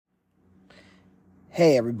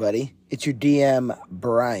Hey everybody, it's your DM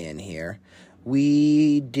Brian here.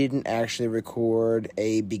 We didn't actually record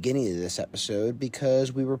a beginning of this episode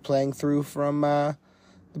because we were playing through from the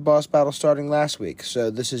boss battle starting last week. So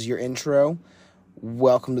this is your intro.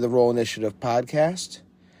 Welcome to the Roll Initiative podcast,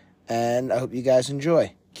 and I hope you guys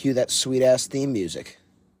enjoy. Cue that sweet ass theme music.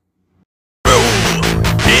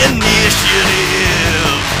 Initiative,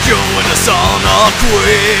 join us on our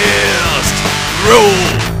quest.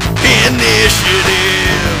 Roll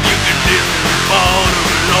initiative, you can live part of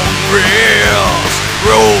a long rest.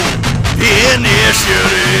 Roll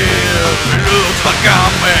initiative, it looks like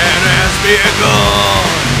combat has begun.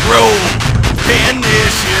 Roll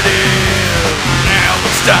initiative, now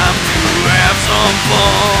it's time to have some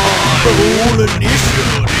fun. Roll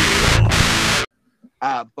initiative.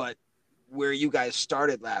 But where you guys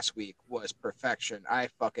started last week was perfection. I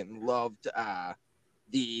fucking loved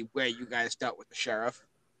the way you guys dealt with the sheriff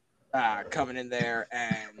coming in there,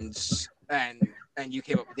 and you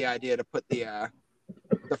came up with the idea to put the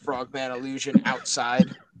frogman illusion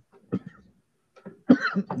outside.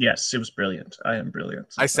 Yes, it was brilliant. I am brilliant.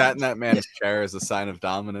 I sat in that man's chair as a sign of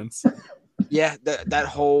dominance. Yeah, that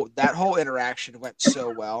whole interaction went so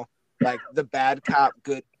well. Like the bad cop,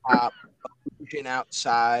 good cop, illusion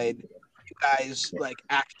outside. You guys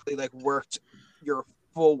actually worked your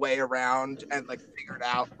full way around and figured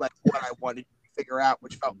out what I wanted to figure out,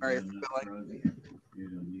 which felt very fulfilling.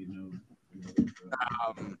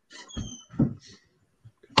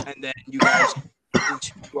 And then you guys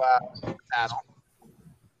into battle,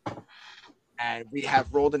 and we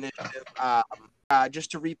have rolled initiative.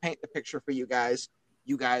 Just to repaint the picture for you guys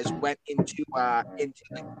went into their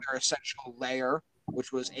essential lair,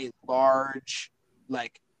 which was a large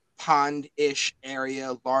pond-ish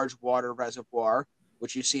area, large water reservoir,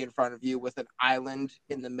 which you see in front of you with an island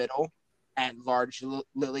in the middle and large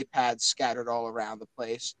lily pads scattered all around the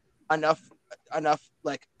place. Enough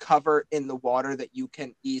cover in the water that you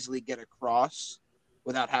can easily get across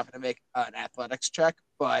without having to make an athletics check,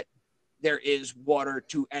 but there is water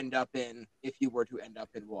to end up in if you were to end up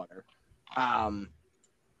in water. And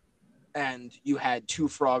you had two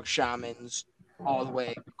frog shamans all the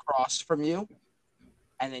way across from you,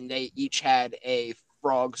 and then they each had a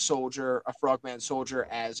frogman soldier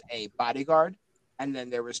as a bodyguard, and then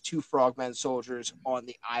there was two frogman soldiers on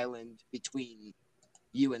the island between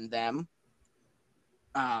you and them.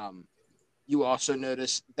 You also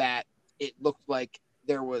noticed that it looked like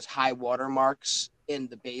there was high water marks in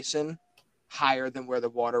the basin, higher than where the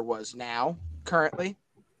water was now currently.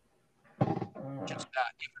 Just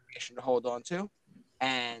information to hold on to.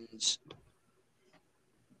 And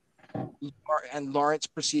Lawrence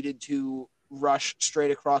proceeded to rush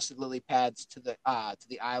straight across the lily pads to the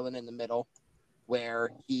island in the middle,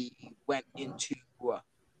 where he went into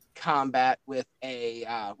combat with a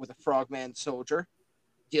frogman soldier,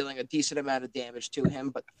 dealing a decent amount of damage to him.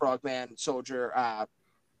 But the frogman soldier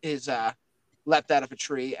leapt out of a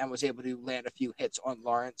tree and was able to land a few hits on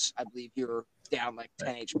Lawrence. I believe you were down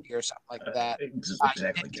 10 HP or something like that.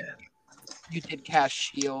 Exactly. You did cast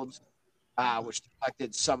shields, which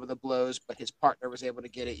deflected some of the blows, but his partner was able to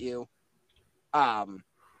get at you.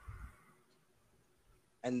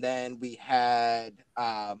 And then we had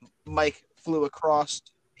Mike flew across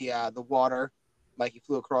the water. Mikey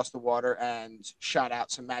flew across the water and shot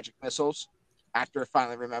out some magic missiles after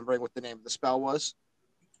finally remembering what the name of the spell was.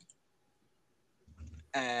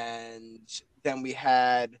 And then we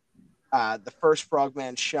had the first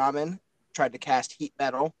frogman shaman tried to cast heat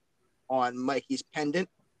metal on Mikey's pendant,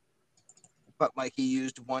 but Mikey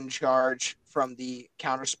used one charge from the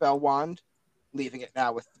counterspell wand, leaving it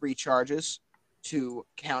now with 3 charges to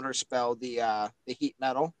counterspell the heat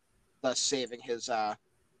metal, thus saving his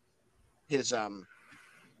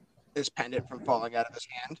pendant from falling out of his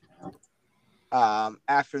hand.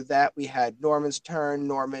 After that, we had Norman's turn.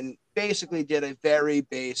 Norman basically did a very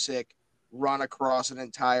basic run across an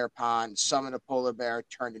entire pond, summon a polar bear,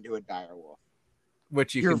 turned into a direwolf.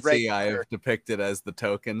 Which you can see I have depicted as the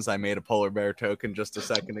tokens. I made a polar bear token just a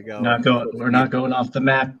second ago. We're not going off the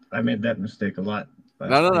map. I made that mistake a lot.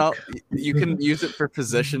 No. You can use it for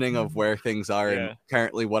positioning of where things are and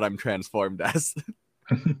currently what I'm transformed as.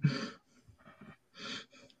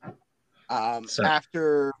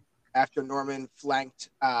 After Norman flanked,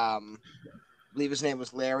 I believe his name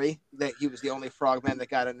was Larry, that he was the only frogman that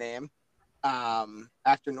got a name.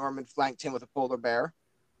 After Norman flanked him with a polar bear,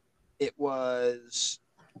 it was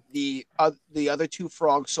the other 2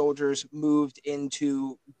 frog soldiers moved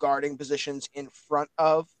into guarding positions in front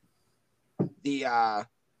of the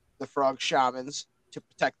frog shamans to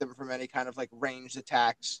protect them from any kind of ranged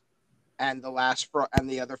attacks. and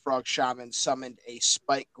the other frog shaman summoned a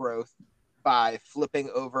spike growth by flipping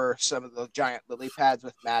over some of the giant lily pads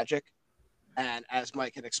with magic. And as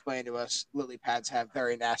Mike had explained to us, lily pads have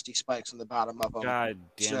very nasty spikes on the bottom of them. God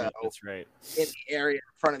damn it, that's right. In the area in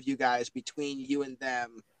front of you guys, between you and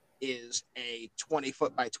them, is a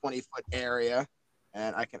 20-foot by 20-foot area.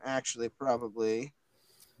 And I can actually probably...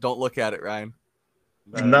 Don't look at it, Ryan.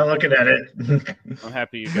 I'm not looking at it. I'm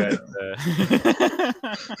happy you guys.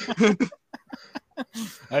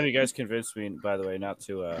 How do you guys convince me, by the way, not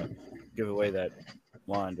to give away that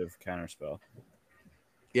wand of counterspell?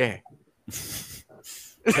 Yeah.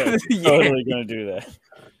 Totally gonna do that.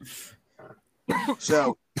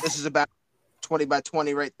 So this is about 20 by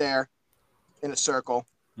 20 right there, in a circle.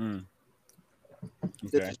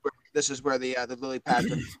 Okay. This is where the lily pads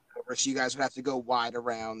are over. So you guys would have to go wide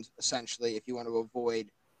around, essentially, if you want to avoid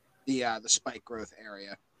the spike growth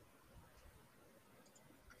area.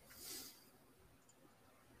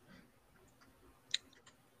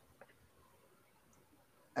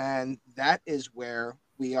 And that is where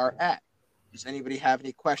we are at. Does anybody have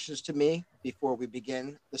any questions to me before we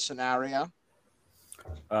begin the scenario?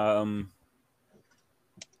 Oh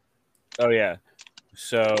yeah.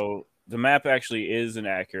 So the map actually is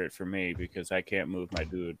inaccurate for me because I can't move my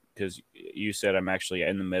dude because you said I'm actually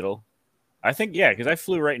in the middle. I think because I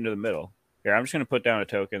flew right into the middle. Here, I'm just gonna put down a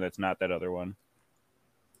token that's not that other one.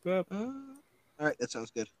 All right, that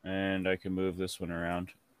sounds good. And I can move this one around,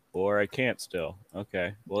 or I can't still.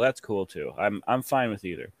 Okay, well that's cool too. I'm fine with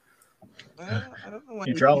either. I don't know why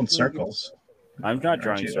You're drawing circles. I'm not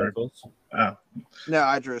drawing circles. Oh. No,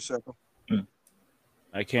 I drew a circle.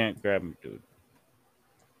 I can't grab him, dude.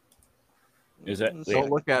 Is that? Don't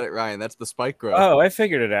look at it, Ryan. That's the spike growth. Oh, I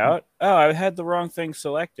figured it out. Oh, I had the wrong thing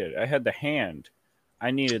selected. I had the hand. I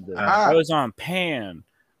needed the. I was on pan.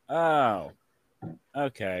 Oh,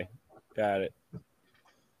 okay, got it.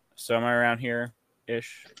 So am I around here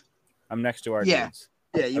ish? I'm next to our dudes.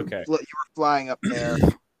 Yeah, you okay. You were flying up there.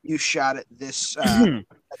 You shot at this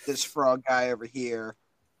frog guy over here,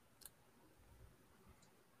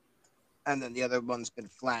 and then the other one's been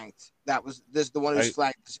flanked. The one who's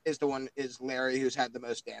flanked is Larry, who's had the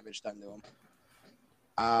most damage done to him.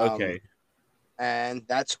 Okay, and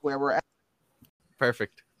that's where we're at.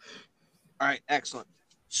 Perfect. All right, excellent.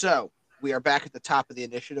 So we are back at the top of the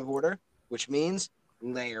initiative order, which means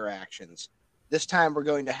layer actions. This time we're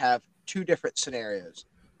going to have two different scenarios.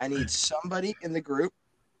 I need somebody in the group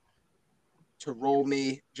to roll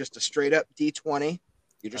me just a straight up D20.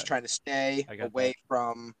 You're just trying to stay away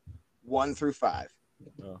from 1 through 5.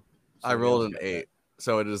 Oh, so I rolled an 8,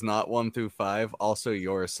 so it is not 1 through 5. Also,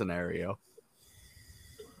 your scenario.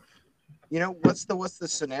 You know what's the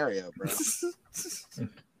scenario, bro?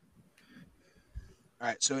 All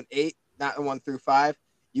right, so an 8, not a 1 through 5.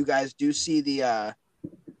 You guys do see the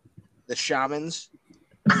shamans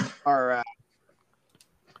are.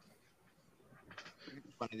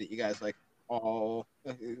 Funny that you guys like all.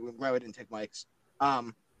 I'm glad we didn't take mics.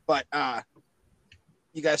 But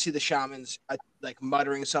you guys see the shamans like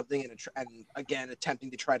muttering something and again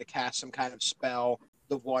attempting to try to cast some kind of spell.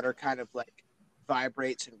 The water kind of like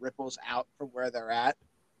vibrates and ripples out from where they're at,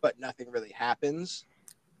 but nothing really happens.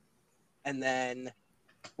 And then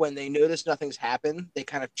when they notice nothing's happened, they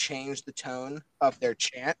kind of change the tone of their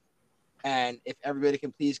chant. And if everybody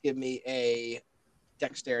can please give me a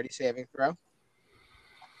dexterity saving throw.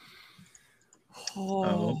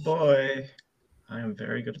 Oh boy. I am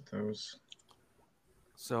very good at those.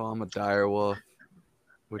 So I'm a dire wolf,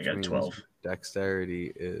 which I got means 12.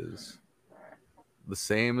 Dexterity is the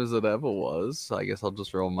same as it ever was. So I guess I'll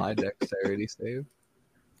just roll my dexterity save.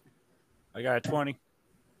 I got a 20.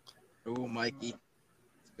 Oh, Mikey.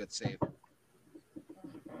 It's a good save.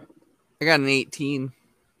 I got an 18.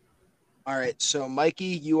 All right, so Mikey,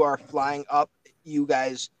 you are flying up.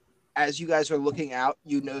 As you guys are looking out,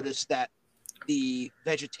 you notice that the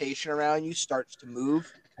vegetation around you starts to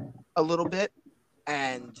move a little bit,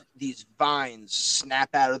 and these vines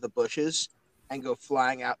snap out of the bushes and go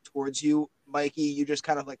flying out towards you. Mikey, you just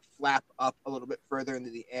kind of like flap up a little bit further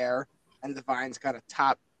into the air, and the vines kind of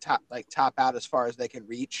top out as far as they can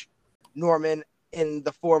reach. Norman, in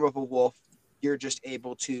the form of a wolf, you're just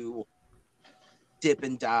able to dip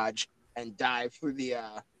and dodge and dive through the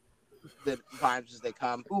vines as they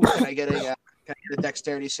come. Ooh, can I get a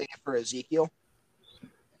dexterity save for Ezekiel?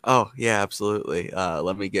 Oh, yeah, absolutely.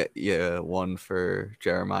 Let me get you one for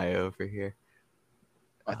Jeremiah over here.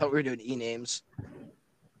 I thought we were doing E-names.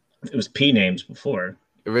 It was P names before.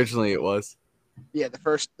 Originally, it was. Yeah, the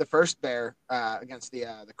first bear against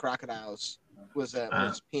the crocodiles was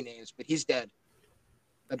P names, but he's dead.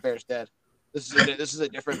 That bear's dead. This is a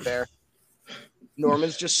different bear.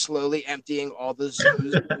 Norman's just slowly emptying all the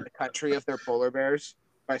zoos in the country of their polar bears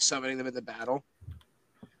by summoning them into battle.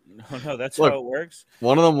 No, that's Look. how it works.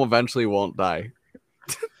 One of them eventually won't die.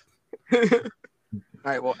 All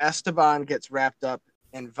right. Well, Esteban gets wrapped up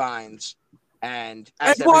in vines, and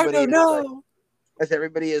as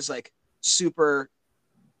everybody is like super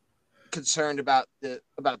concerned about the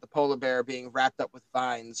polar bear being wrapped up with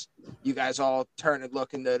vines, you guys all turn and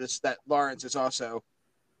look and notice that Lawrence is also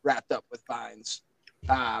wrapped up with vines.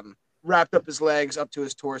 Wrapped up his legs up to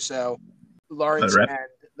his torso. Lawrence and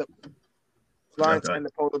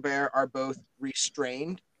the polar bear are both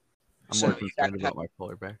restrained. I'm more concerned about my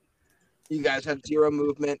polar bear. You guys have 0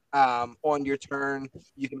 movement. On your turn,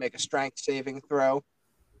 you can make a strength saving throw,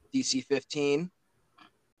 DC 15,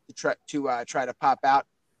 to try to pop out.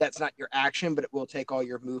 That's not your action, but it will take all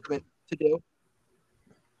your movement to do.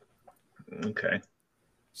 Okay.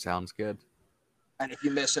 Sounds good. And if you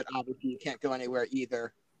miss it, obviously you can't go anywhere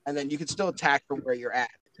either. And then you can still attack from where you're at.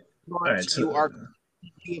 Right, you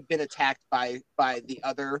have been attacked by the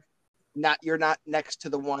other. You're not next to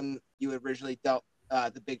the one you originally dealt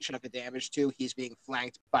the big chunk of damage to. He's being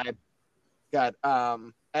flanked by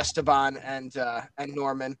Esteban and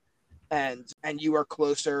Norman, and you are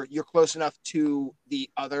closer. You're close enough to the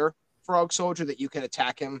other frog soldier that you can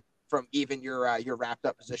attack him from even your wrapped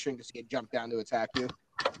up position because he can jump down to attack you.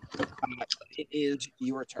 It is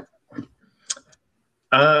your turn.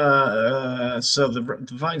 So the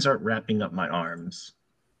vines aren't wrapping up my arms.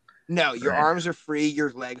 No, your arms are free.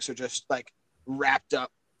 Your legs are just like wrapped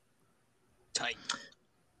up tight.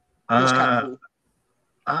 It's kind of cool.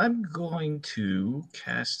 I'm going to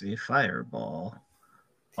cast a fireball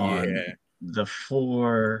on the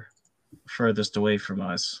 4 furthest away from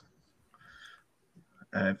us.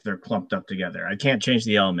 If they're clumped up together, I can't change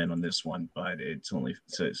the element on this one, but it's only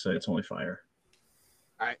it's only fire.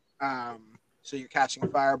 All right. So you're casting a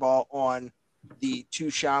fireball on the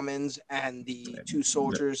 2 shamans and the 2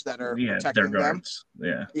 soldiers that are protecting them.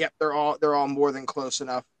 Yeah. Yep, they're all more than close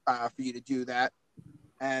enough for you to do that,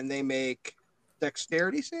 and they make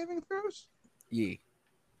dexterity saving throws. Yeah.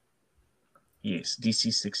 Yes,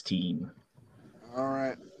 DC 16. All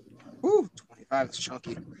right. Woo, 25. It's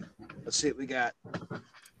chunky. Let's see what we got.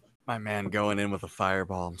 My man going in with a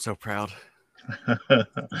fireball. I'm so proud. It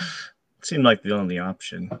seemed like the only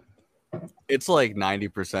option. It's like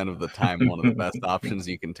 90% of the time one of the best options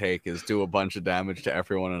you can take is do a bunch of damage to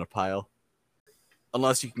everyone in a pile.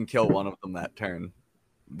 Unless you can kill one of them that turn.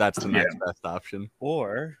 That's the next best option.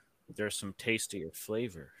 Or there's some tastier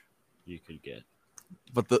flavor you could get.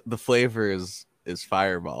 But the flavor is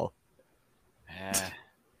fireball.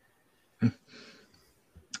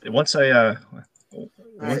 Once I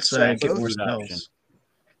get more spells.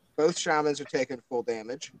 Both shamans are taking full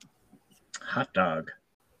damage. Hot dog.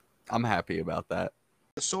 I'm happy about that.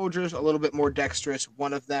 The soldiers a little bit more dexterous.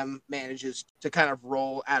 One of them manages to kind of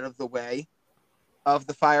roll out of the way of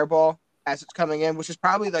the fireball as it's coming in, which is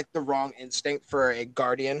probably like the wrong instinct for a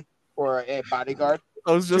guardian or a bodyguard.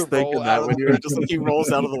 I was just thinking that when you were just like, he rolls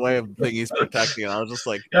out of the way of the thing he's protecting. And I was just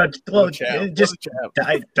like, dives into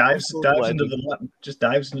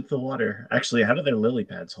the water. Actually, how do their lily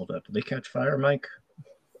pads hold up? Do they catch fire, Mike?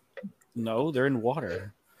 No, they're in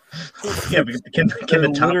water. Yeah, but can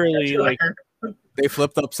the top literally like they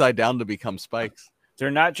flipped upside down to become spikes.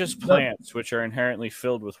 They're not just plants which are inherently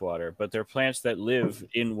filled with water, but they're plants that live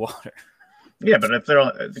in water. Yeah, but if they're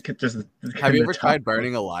all, have you ever tried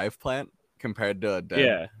burning a live plant compared to a dead?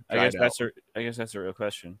 Yeah, I guess that's a real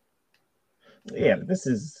question. Yeah, but this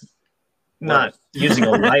is not using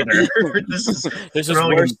a lighter. This is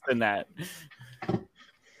worse than that.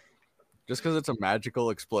 Just because it's a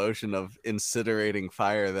magical explosion of incinerating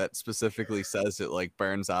fire that specifically says it like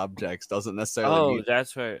burns objects doesn't necessarily mean...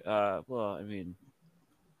 that's right. Well, I mean,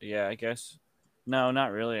 yeah, I guess. No,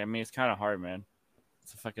 not really. I mean, it's kind of hard, man.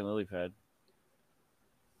 It's a fucking lily pad.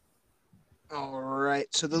 All right.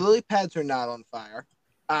 So the lily pads are not on fire.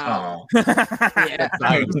 Oh. Yeah.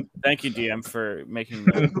 Thank you, DM, for making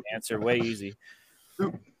the answer way easy.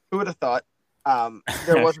 Who would have thought?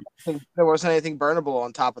 There wasn't anything burnable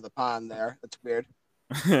on top of the pond there. That's weird.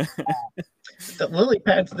 The lily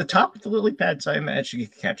pads, the top of the lily pads, I imagine you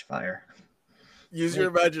can catch fire. Use your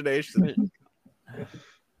imagination.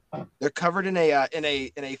 They're covered in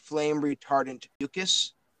a flame retardant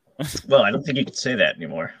mucus. Well, I don't think you can say that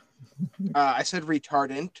anymore. I said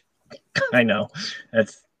retardant. I know.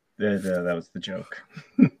 That was the joke.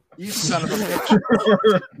 You son of a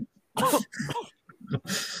bitch.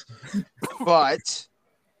 But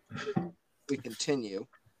we continue.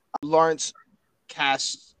 Lawrence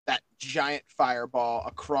casts that giant fireball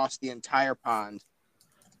across the entire pond.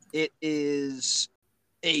 It is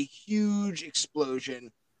a huge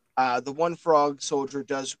explosion. The one frog soldier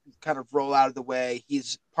does kind of roll out of the way.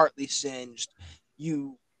 He's partly singed.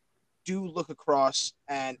 You do look across,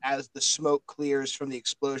 and as the smoke clears from the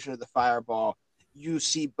explosion of the fireball, you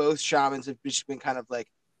see both shamans have just been kind of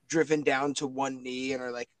like driven down to one knee and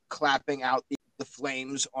are like clapping out the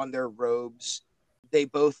flames on their robes. They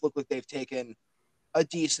both look like they've taken a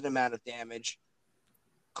decent amount of damage,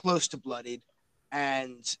 close to bloodied,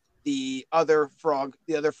 and the other frog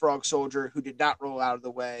soldier who did not roll out of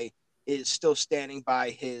the way is still standing by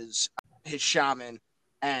his shaman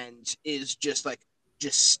and is just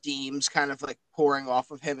steams kind of like pouring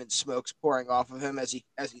off of him and smokes pouring off of him as he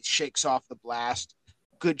shakes off the blast.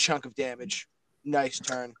 Good chunk of damage. Nice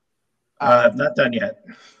turn. Not done yet.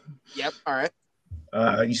 Yep. All right.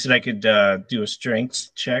 You said I could do a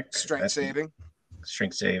strength check. Strength saving.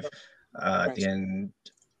 Strength save. At the Strength end,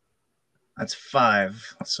 that's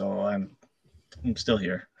 5. So I'm still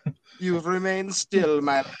here. You've remained still,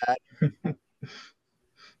 my lad.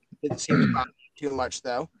 Didn't seem to bother you too much,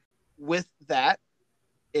 though. With that,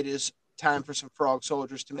 it is time for some frog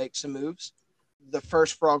soldiers to make some moves. The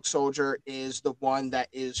first frog soldier is the one that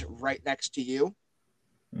is right next to you,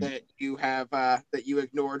 that you have that you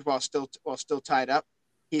ignored while still tied up.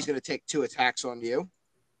 He's going to take 2 attacks on you.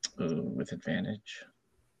 With advantage.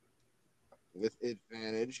 With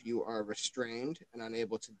advantage, you are restrained and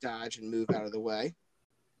unable to dodge and move out of the way.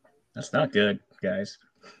 That's not good, guys.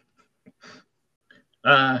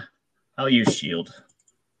 I'll use shield.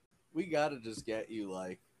 We gotta just get you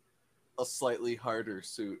like a slightly harder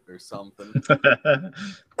suit or something.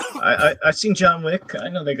 I've seen John Wick. I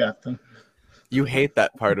know they got them. You hate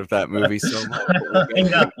that part of that movie so much. I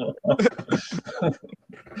know.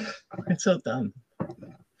 It's so dumb.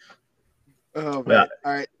 Oh, right.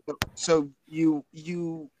 All right. So you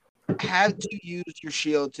had to use your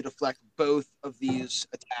shield to deflect both of these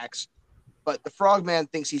attacks, but the frogman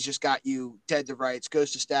thinks he's just got you dead to rights.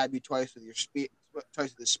 Goes to stab you twice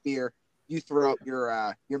with the spear. You throw up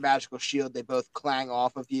your magical shield. They both clang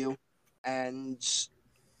off of you, and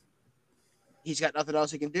he's got nothing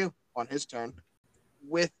else he can do on his turn.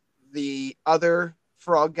 With the other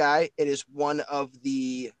frog guy, it is one of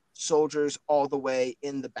the soldiers all the way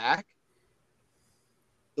in the back.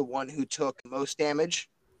 The one who took most damage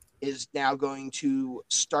is now going to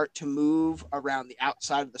start to move around the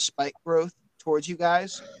outside of the spike growth towards you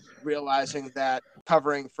guys, realizing that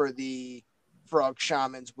covering for the frog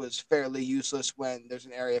shamans was fairly useless when there's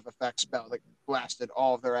an area of effect spell that blasted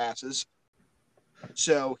all of their asses.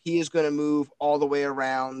 So he is going to move all the way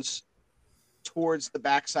around towards the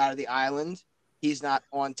backside of the island. He's not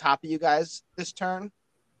on top of you guys this turn,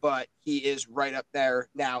 but he is right up there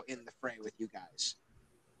now in the fray with you guys.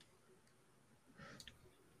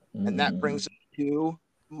 And that brings us to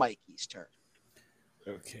Mikey's turn.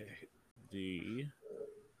 Okay. The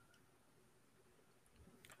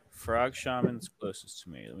frog shaman's closest to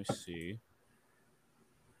me. Let me see.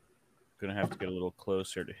 Gonna have to get a little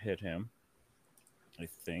closer to hit him, I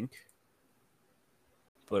think.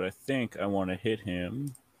 But I think I want to hit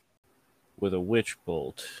him with a witch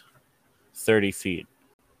bolt. 30 feet.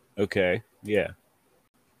 Okay, yeah.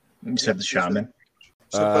 You said the shaman?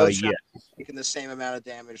 So both yeah. taking the same amount of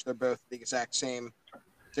damage. They're both the exact same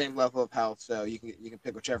level of health. So you can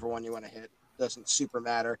pick whichever one you want to hit. Doesn't super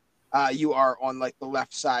matter. You are on like the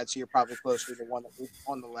left side, so you're probably closer to the one that was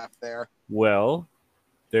on the left there. Well,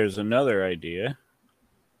 there's another idea.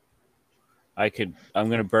 I'm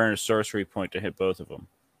gonna burn a sorcery point to hit both of them.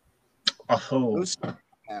 Oh.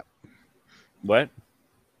 What? I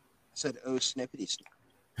said, oh, snippety snap.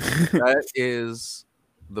 That is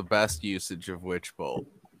the best usage of Witch Bolt.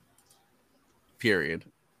 Period.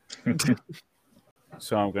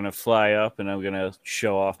 So I'm going to fly up and I'm going to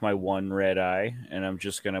show off my one red eye and I'm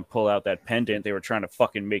just going to pull out that pendant they were trying to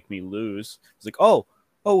fucking make me lose. It's like, oh,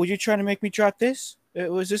 were you trying to make me drop this?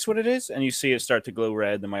 Was this what it is? And you see it start to glow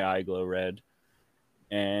red, then my eye glow red.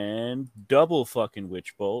 And double fucking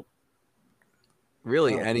Witch Bolt.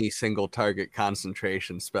 Really, any single target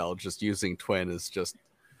concentration spell, just using Twin is just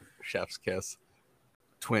chef's kiss.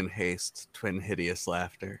 Twin haste, twin hideous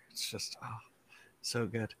laughter. It's just, so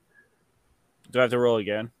good. Do I have to roll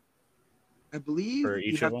again? I believe For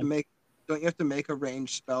you each have of to them? don't you have to make a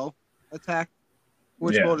ranged spell attack?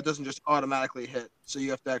 Which Yeah. bolt it doesn't just automatically hit. So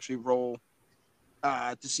you have to actually roll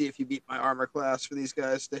to see if you beat my armor class for these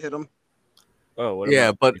guys to hit them. Oh, what Yeah,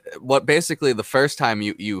 about but what basically the first time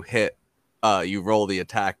you hit, you roll the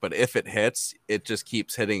attack, but if it hits, it just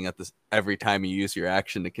keeps hitting at this every time you use your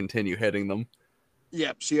action to continue hitting them.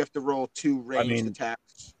 Yep, so you have to roll 2 ranged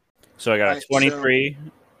attacks. So I got Right, a 23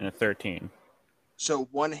 and a 13. So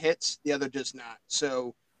one hits, the other does not.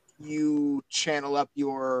 So you channel up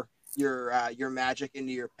your magic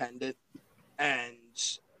into your pendant, and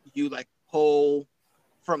you like pull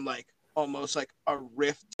from like almost like a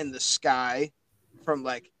rift in the sky from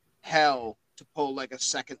like hell to pull like a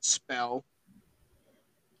second spell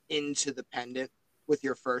into the pendant with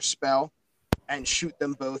your first spell and shoot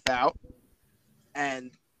them both out.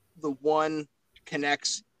 And the one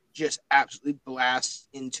connects, just absolutely blasts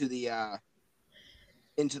into the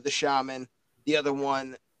shaman. The other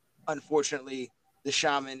one, unfortunately, the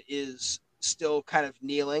shaman is still kind of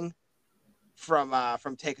kneeling from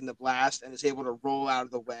taking the blast and is able to roll out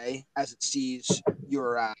of the way as it sees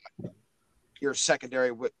your second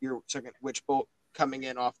witch bolt coming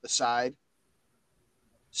in off the side.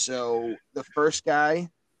 So the first guy,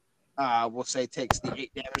 we'll say, takes the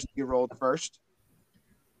 8 damage that you rolled first,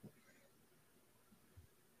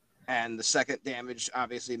 and the second damage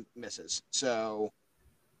obviously misses. So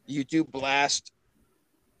you do blast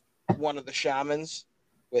one of the shamans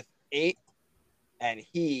with 8, and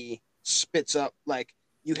he spits up, like,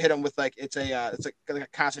 you hit him with like it's like a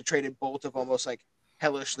concentrated bolt of almost like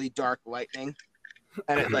hellishly dark lightning,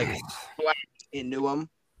 and it like blasts into him,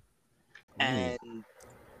 and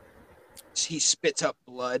he spits up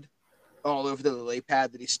blood all over the lily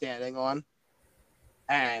pad that he's standing on,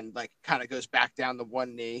 and like kind of goes back down to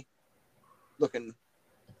one knee, looking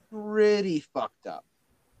pretty fucked up.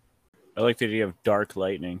 I like the idea of dark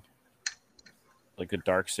lightning, like a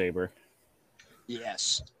dark saber.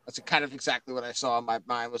 Yes, that's kind of exactly what I saw in my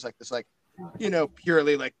mind. Was like this, like,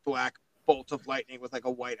 purely like black bolt of lightning with like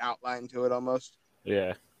a white outline to it, almost.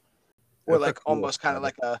 Yeah. Or like almost kind of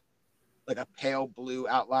like a pale blue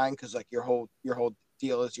outline, because like your whole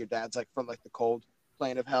deal is your dad's like from like the cold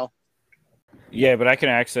plane of hell. Yeah, but I can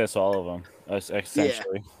access all of them essentially.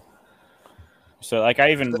 Yeah. So like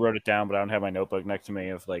I even wrote it down, but I don't have my notebook next to me.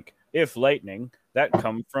 Of like, if lightning that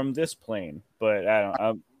come from this plane, but I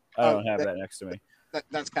don't have that next to me.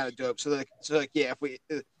 That's kind of dope. So yeah,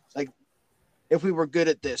 if we were good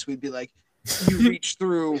at this, we'd be like, you reach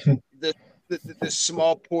through this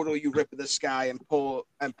small portal, you rip in the sky and pull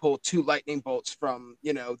 2 lightning bolts from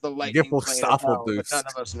the lightning plane of hell, but none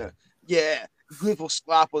of us know. Yeah, if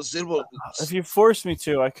you forced me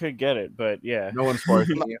to, I could get it, but yeah, no one's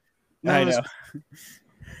forcing you. I know.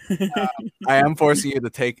 I am forcing you to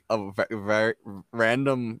take a very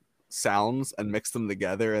random sounds and mix them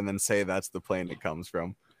together and then say that's the plane it comes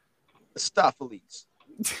from. Mephistopheles.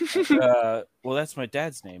 Well, that's my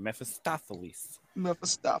dad's name, Mephistopheles.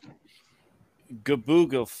 Mephistopheles.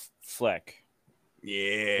 Gaboogafleck.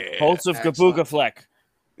 Yeah. Bolts of Gaboogafleck.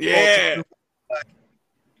 Yeah.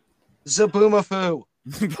 Zaboomafoo.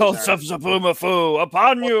 Bolts of Zaboomafoo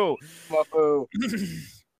upon you.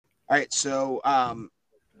 All right, so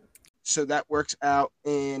that works out,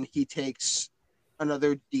 and he takes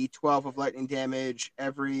another D12 of lightning damage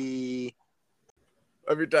every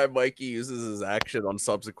time Mikey uses his action on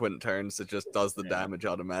subsequent turns. It just does the damage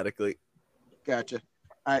automatically. Gotcha.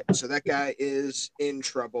 All right, so that guy is in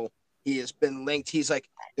trouble. He has been linked. He's like,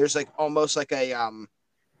 there's like almost like a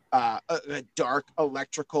dark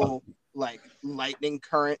electrical like lightning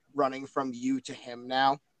current running from you to him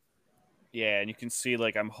now. Yeah, and you can see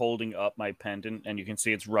like I'm holding up my pendant, and you can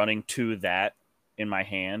see it's running to that in my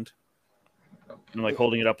hand. I'm like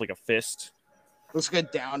holding it up like a fist. Looks like a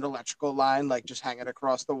downed electrical line, like just hanging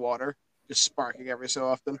across the water, just sparking every so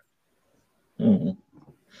often. Mm-hmm.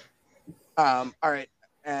 All right,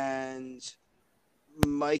 and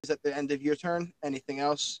Mike, is at the end of your turn. Anything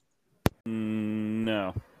else?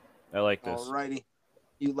 No, I like this. Alrighty,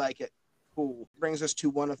 you like it. Cool. Brings us to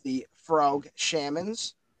one of the frog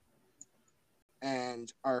shamans.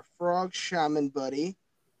 And our frog shaman buddy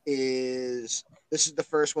this is the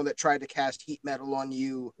first one that tried to cast heat metal on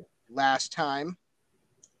you last time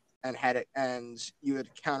and you had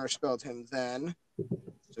counterspelled him then.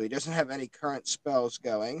 So he doesn't have any current spells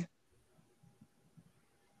going.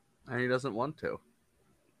 And he doesn't want to.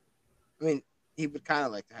 I mean, he would kind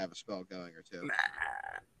of like to have a spell going or two.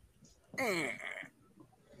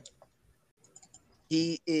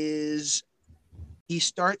 He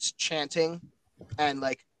starts chanting and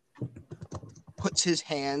like puts his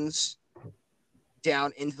hands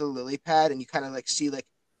down into the lily pad, and you kind of like see like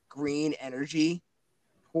green energy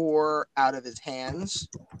pour out of his hands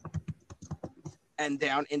and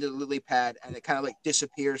down into the lily pad, and it kind of like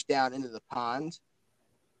disappears down into the pond,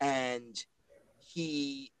 and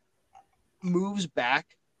he moves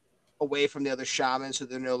back away from the other shamans so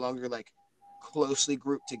they're no longer like closely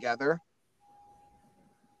grouped together.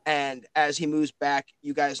 And as he moves back,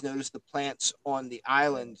 you guys notice the plants on the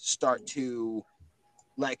island start to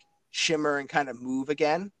like shimmer and kind of move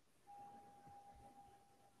again.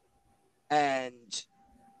 And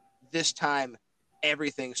this time,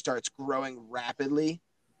 everything starts growing rapidly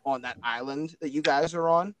on that island that you guys are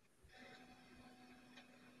on.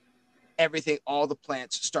 Everything, all the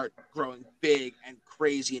plants start growing big and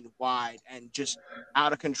crazy and wide and just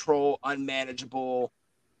out of control, unmanageable.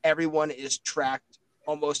 Everyone is tracked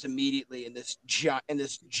almost immediately in this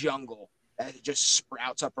jungle that just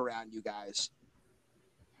sprouts up around you guys.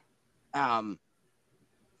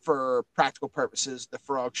 For practical purposes, the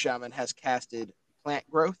frog shaman has casted plant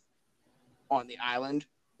growth on the island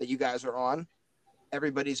that you guys are on.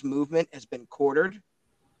 Everybody's movement has been quartered.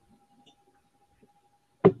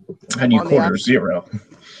 How do you quarter 0?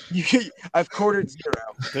 I've quartered 0.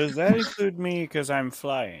 Does that include me because I'm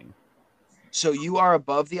flying? So you are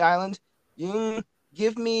above the island. You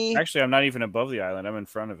give me. Actually, I'm not even above the island. I'm in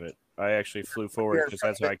front of it. I actually flew forward because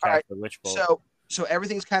that's how I cast the witch bolt. So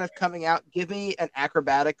everything's kind of coming out. Give me an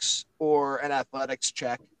acrobatics or an athletics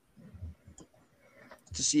check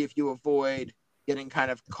to see if you avoid getting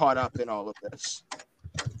kind of caught up in all of this.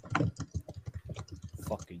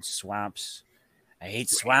 Fucking swamps. I hate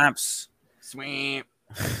swamps. Swamp.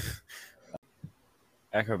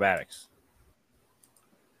 Acrobatics.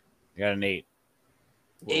 I got an 8.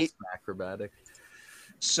 8 acrobatic.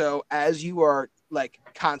 So as you are like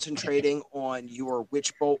concentrating on your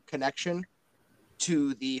witch bolt connection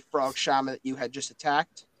to the frog shaman that you had just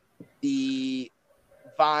attacked, the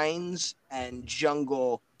vines and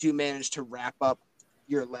jungle do manage to wrap up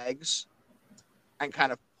your legs and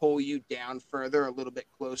kind of pull you down further, a little bit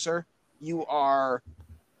closer. You are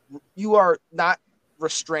not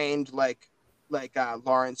restrained like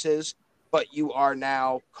Lawrence is, but you are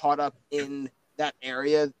now caught up in that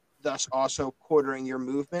area, thus also quartering your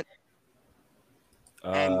movement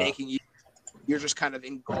and making you're just kind of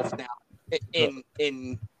engulfed now in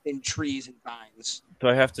trees and vines. Do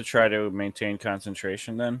I have to try to maintain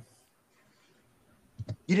concentration then?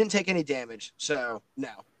 You didn't take any damage, so no.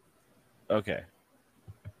 Okay.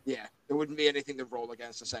 Yeah, there wouldn't be anything to roll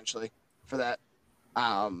against essentially for that.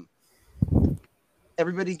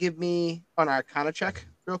 Everybody give me an Arcana check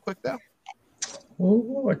real quick though.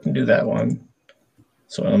 Oh, I can do that one.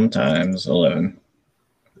 Sometimes 11.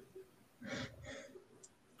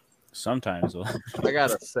 Sometimes. I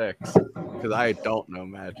got a 6 because I don't know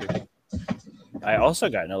magic. I also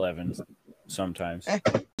got an 11 sometimes.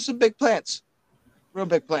 Some big plants. Real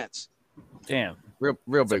big plants. Damn.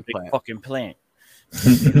 Real big plant. Fucking plant.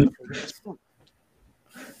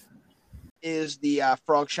 Is the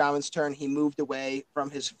frog shaman's turn. He moved away from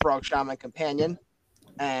his frog shaman companion,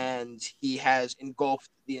 and he has engulfed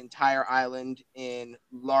the entire island in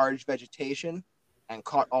large vegetation and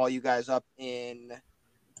caught all you guys up in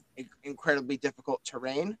incredibly difficult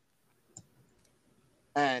terrain.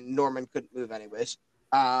 And Norman couldn't move anyways.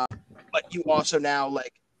 But you also now,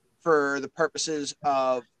 like, for the purposes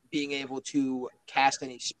of being able to cast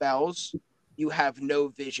any spells, you have no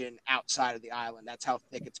vision outside of the island. That's how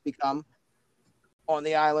thick it's become on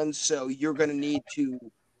the island. So you're going to need to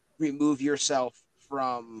remove yourself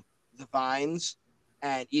from the vines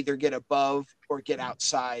and either get above or get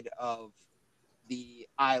outside of the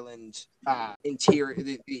island interior,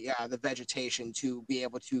 the vegetation, to be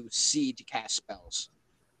able to see to cast spells.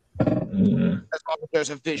 Mm. As long as there's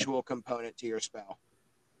a visual component to your spell.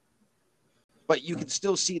 But you can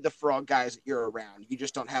still see the frog guys that you're around. You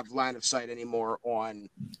just don't have line of sight anymore on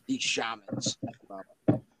these shamans at the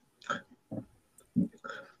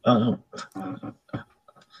moment.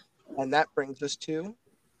 And that brings us to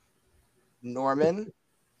Norman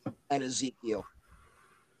and Ezekiel.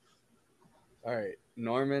 All right.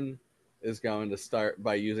 Norman is going to start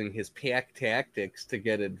by using his pack tactics to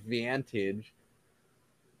get advantage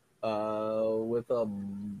with a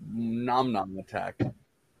nom nom attack.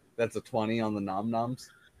 That's a 20 on the nom noms.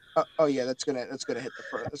 Oh yeah, that's gonna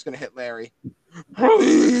hit Larry.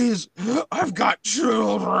 Please, I've got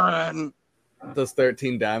children. Does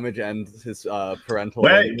 13 damage and his parental.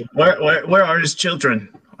 Where are his children?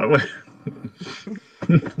 I'm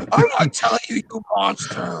not telling you, you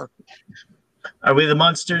monster. Are we the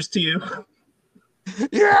monsters to you?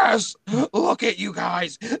 Yes. Look at you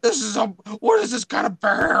guys. What is this kind of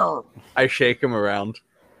bear? I shake him around.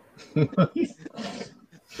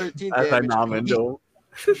 13 As I damage. nom into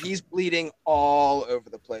him. He's bleeding all over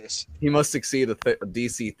the place. He must succeed a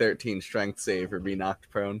DC 13 strength save or be knocked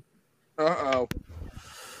prone. Uh-oh.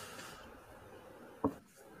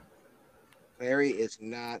 Larry is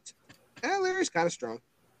not... Larry's kind of strong.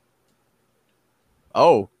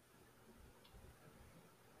 Oh.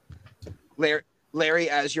 Larry,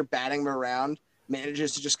 as you're batting him around,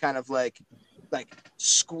 manages to just kind of like like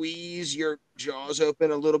squeeze your jaws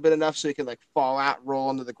open a little bit enough so he can like fall out, roll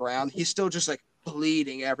onto the ground. He's still just like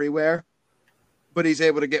bleeding everywhere, but he's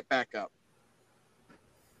able to get back up.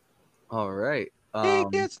 All right. He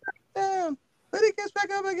gets knocked down, but he gets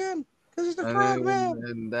back up again because he's the frogman.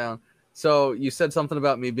 And down. So you said something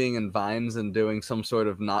about me being in vines and doing some sort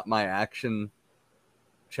of not my action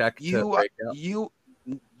check to break out.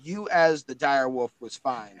 You as the dire wolf was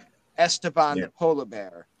fine. Esteban the polar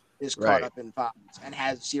bear is caught up in vines and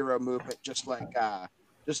has 0 movement, just like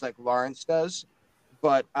Lawrence does.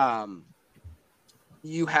 But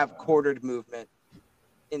you have quartered movement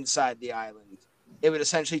inside the island. It would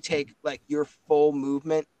essentially take like your full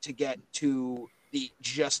movement to get to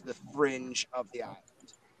just the fringe of the island.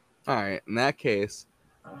 All right. In that case,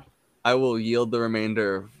 I will yield the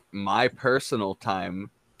remainder of my personal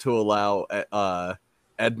time to allow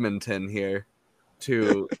Edmonton here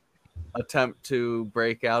to attempt to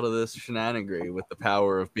break out of this shenanigan with the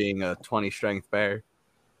power of being a 20 strength bear.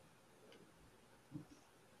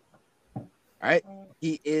 All right.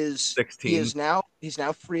 He is 16. He's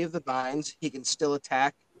now free of the vines. He can still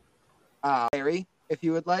attack Larry if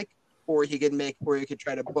you would like, or he could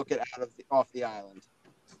try to book it off the island.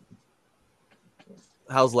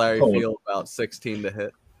 How's Larry feel about 16 to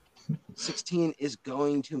hit? 16 is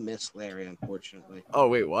going to miss Larry, unfortunately. Oh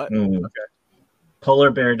wait, what? Okay.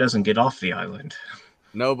 Polar bear doesn't get off the island.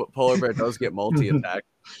 No, but polar bear does get multi-attack.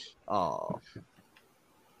 Oh.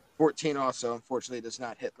 14 also, unfortunately, does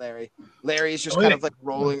not hit Larry. Larry is just kind of like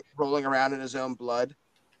rolling around in his own blood.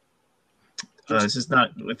 Is this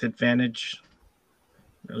not with advantage?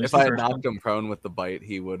 If I had knocked him prone with the bite,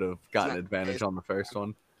 he would have gotten advantage on the first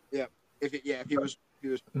one. Yeah, if he was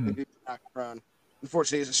knocked prone.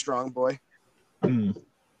 Unfortunately, he's a strong boy.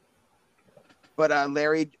 But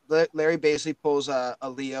Larry basically pulls a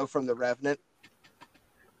Leo from the Revenant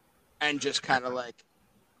and just kind of like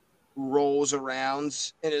rolls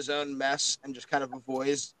around in his own mess and just kind of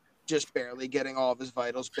avoids just barely getting all of his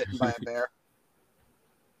vitals bitten by a bear.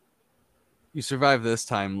 You survived this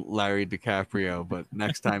time, Larry DiCaprio, but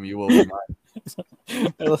next time you will be mine.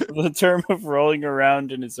 The term of rolling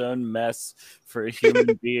around in his own mess for a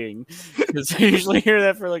human being, because I usually hear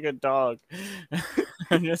that for like a dog.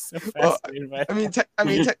 I'm just so fascinated by that.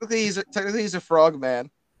 Technically he's a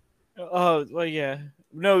frogman. Oh well, yeah.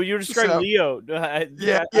 No, you were describing Leo. Yeah.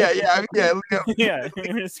 Leo. Yeah,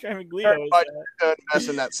 you were describing Leo.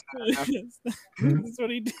 That's what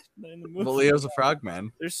he did in the movie. Well, Leo's a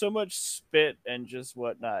frogman. There's so much spit and just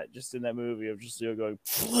whatnot, just in that movie of just Leo going,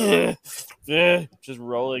 just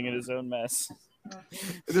rolling in his own mess.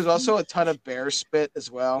 There's also a ton of bear spit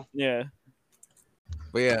as well. Yeah.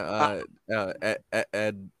 But yeah,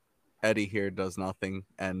 Eddie here does nothing,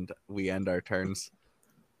 and we end our turns.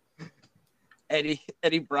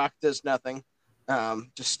 Eddie Brock does nothing.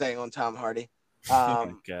 Just staying on Tom Hardy.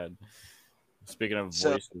 Oh God. Speaking of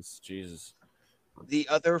voices, Jesus. The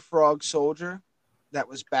other frog soldier that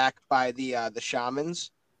was backed by the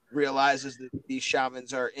shamans realizes that these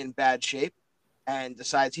shamans are in bad shape and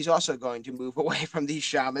decides he's also going to move away from these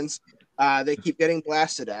shamans. They keep getting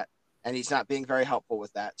blasted at, and he's not being very helpful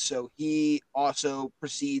with that. So he also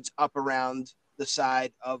proceeds up around the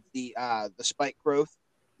side of the spike growth,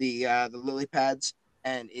 the lily pads,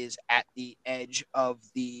 and is at the edge of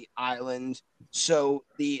the island. So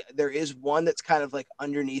there is one that's kind of like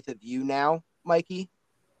underneath of you now, Mikey.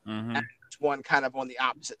 Mm-hmm. And there's one kind of on the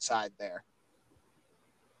opposite side there.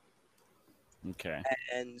 Okay.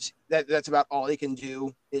 And that's about all he can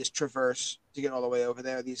do is traverse to get all the way over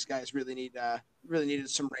there. These guys really needed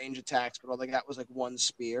some range attacks, but all they got was like one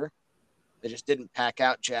spear. They just didn't pack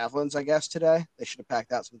out javelins, I guess, today. They should have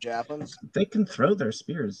packed out some javelins. They can throw their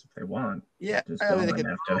spears if they want. Yeah, they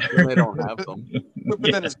don't have them.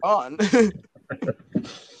 But then it's gone.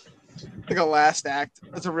 Like a last act.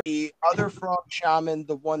 The other frog shaman,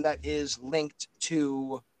 the one that is linked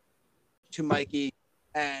to Mikey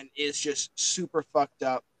and is just super fucked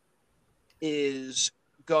up, is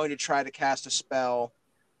going to try to cast a spell.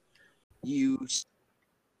 You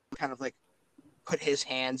kind of like put his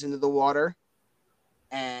hands into the water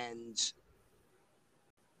and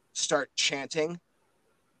start chanting,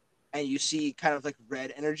 and you see kind of like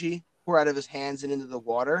red energy pour out of his hands and into the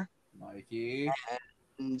water. Mikey.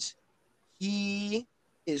 And he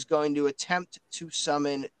is going to attempt to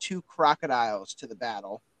summon 2 crocodiles to the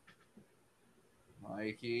battle.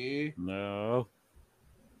 Mikey. No.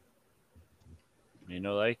 You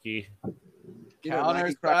know, likey. Counter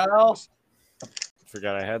spell.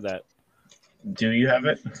 Forgot I had that. Do you have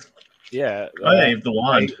it? Yeah. Oh, yeah, you have the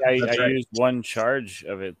wand. I used 1 charge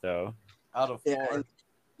of it, though. Out of 4. Yeah,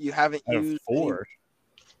 you haven't Out used of 4.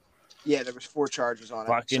 Yeah, there was 4 charges on it.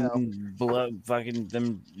 Fucking fucking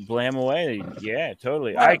them blam away. Yeah,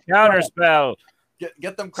 totally. Right, I counterspell.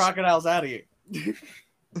 Get them crocodiles out of here.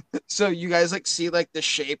 So you guys like see like the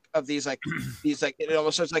shape of these like it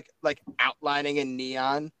almost starts like outlining in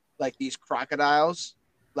neon like these crocodiles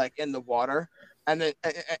like in the water, and then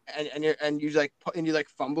and you like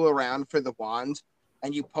fumble around for the wand,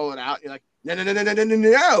 and you pull it out, and you're like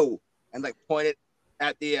no, and like point it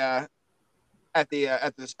at the at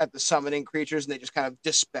the summoning creatures, and they just kind of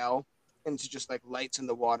dispel into just like lights in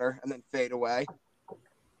the water and then fade away.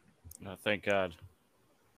 Oh, thank God.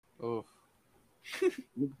 Oof.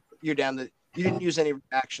 You're down the. You didn't use any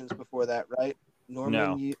reactions before that, right?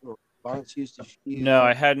 Norman, or Lawrence used to shield. No,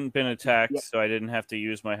 I hadn't been attacked, Yeah. so I didn't have to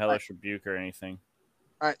use my hellish rebuke or anything.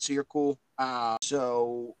 All right, so you're cool.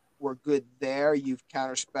 So we're good there. You've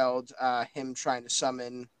counterspelled him trying to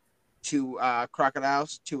summon 2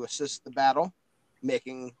 crocodiles to assist the battle,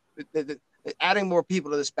 making adding more people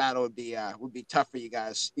to this battle would be tough for you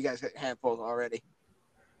guys. You guys got handfuls already,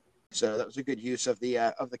 so that was a good use of the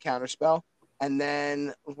counterspell. And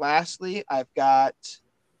then lastly, I've got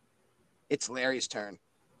it's Larry's turn.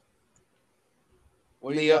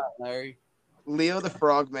 What do you got, Larry? Leo the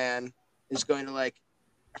Frogman is going to like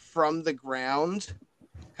from the ground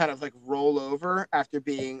kind of like roll over after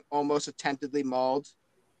being almost attemptedly mauled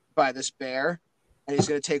by this bear, and he's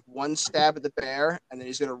going to take 1 stab at the bear, and then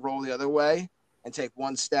he's going to roll the other way and take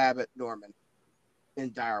 1 stab at Norman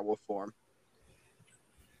in direwolf form.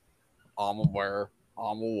 I'm a bear.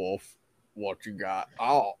 I'm a wolf. What you got?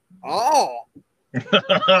 Oh. All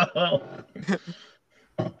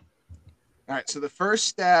right, so the first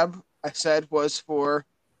stab I said was for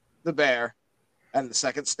the bear, and the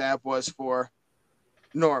second stab was for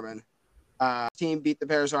Norman. Team beat the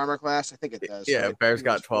bear's armor class. I think it does. Yeah, right? bear's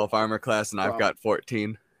got 12 armor class, and I've 12. got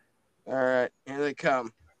 14. All right, here they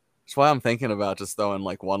come. That's why I'm thinking about just throwing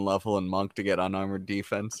like 1 level in monk to get unarmored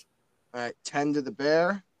defense. All right, 10 to the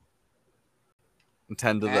bear, And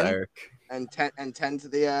 10 to the Eric. and 10 to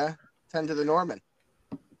the 10 to the Norman.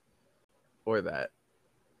 Or that.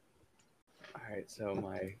 Alright, so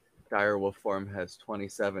my direwolf form has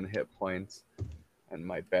 27 hit points, and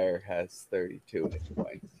my bear has 32 hit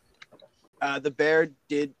points. The bear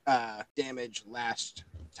did damage last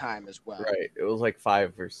time as well. Right, it was like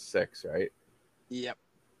 5 or 6, right? Yep.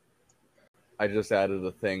 I just added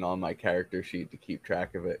a thing on my character sheet to keep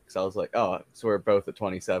track of it, because I was like, oh, so we're both at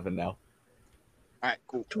 27 now. All right,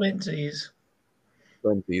 cool. Twinsies.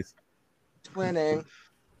 Twinsies. Twinning.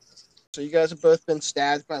 So you guys have both been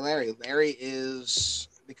stabbed by Larry. Larry is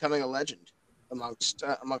becoming a legend amongst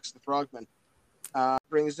the frogmen.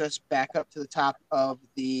 Brings us back up to the top of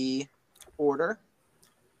the order,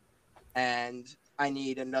 and I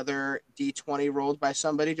need another D20 rolled by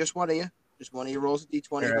somebody. Just one of you. Just one of you rolls a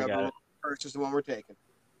D20. Here, I Whoever got rolls first is the one we're taking.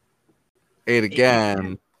 8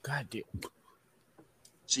 again. God damn.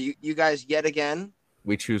 So you guys yet again.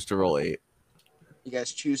 We choose to roll 8. You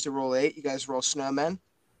guys choose to roll 8. You guys roll snowmen,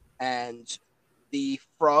 and the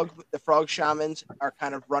frog shamans are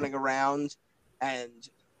kind of running around and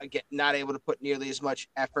again not able to put nearly as much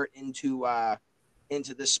effort into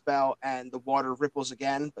this spell, and the water ripples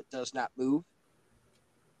again but does not move.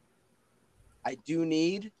 I do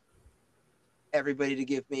need everybody to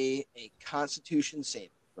give me a Constitution saving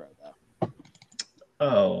throw, though.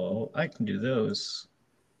 Oh, I can do those.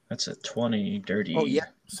 That's a 20 dirty. Oh yeah,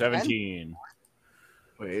 17.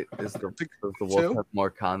 Wait, does the wolf Two? have more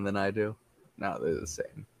con than I do? No, they're the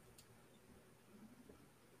same.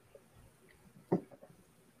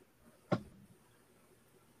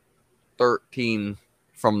 $13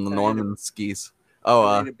 from the I need Norman skis. I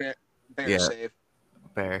Oh, need a bear yeah. save.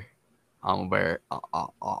 bear. I'm a bear.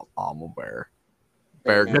 I'm a bear.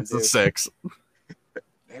 Bear Bear gets a do. 6.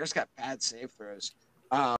 Bear's got bad save throws.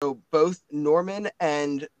 So both Norman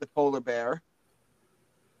and the polar bear,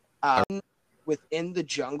 within the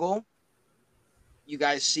jungle, you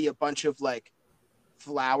guys see a bunch of like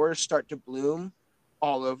flowers start to bloom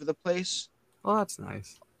all over the place Oh, that's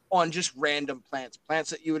nice. on just random plants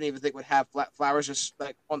that you wouldn't even think would have flowers, just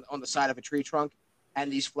like on the side of a tree trunk,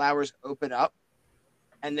 and these flowers open up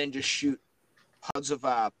and then just shoot pods of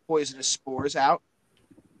poisonous spores out.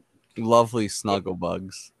 Lovely snuggle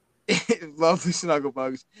bugs. Lovely snuggle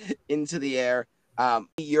bugs into the air.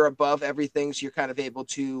 You're above everything, so you're kind of able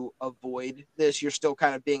to avoid this. You're still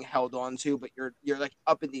kind of being held on to, but you're like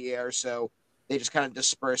up in the air, so they just kind of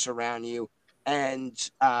disperse around you. And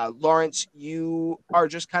Lawrence, you are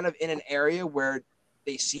just kind of in an area where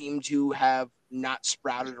they seem to have not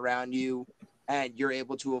sprouted around you, and you're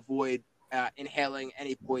able to avoid inhaling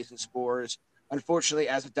any poison spores. Unfortunately,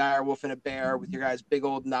 as a dire wolf and a bear with your guys' big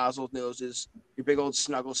old nozzle noses, your big old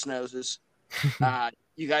snuggle snoses,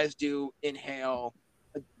 you guys do inhale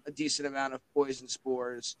a decent amount of poison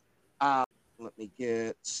spores. Let me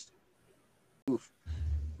get. Oof.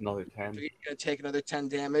 Another 10. You're gonna take another 10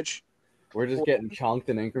 damage. We're just getting chonked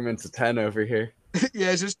in increments of 10 over here.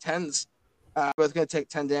 Yeah, it's just 10s. Both gonna take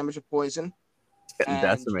 10 damage of poison. Getting And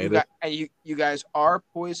decimated. you guys are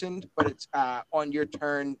poisoned, but it's on your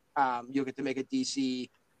turn. You'll get to make a DC.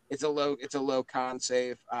 It's a low con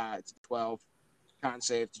save. It's 12 con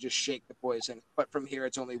save to just shake the poison. But from here,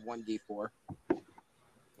 it's only 1d4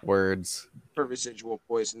 Words. for residual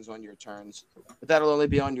poisons on your turns. But that'll only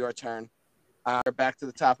be on your turn. We're back to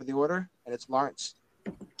the top of the order, and it's Lawrence.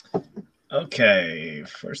 Okay,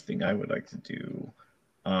 first thing I would like to do.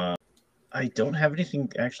 I don't have anything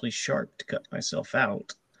actually sharp to cut myself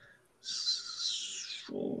out.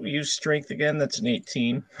 So use strength again. That's an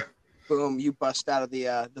 18. Boom! You bust out of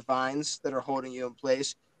the vines that are holding you in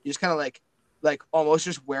place. You just kind of like almost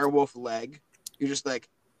just werewolf leg. You're just like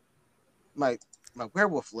my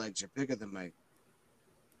werewolf legs are bigger than my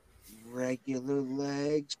regular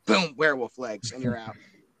legs. Boom! Werewolf legs, and you're out.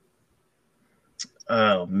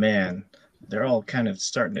 Oh man, they're all kind of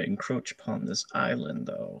starting to encroach upon this island,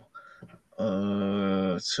 though.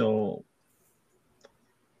 So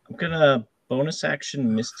I'm gonna bonus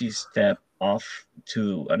action Misty Step off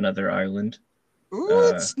to another island. Ooh,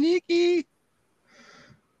 it's sneaky.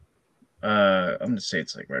 I'm gonna say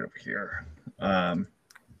it's like right over here.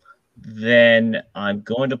 Then I'm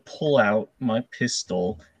going to pull out my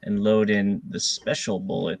pistol and load in the special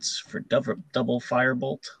bullets for double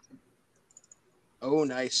firebolt. Oh,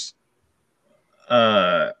 nice.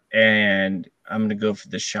 And I'm gonna go for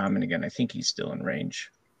the shaman again. I think he's still in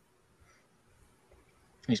range.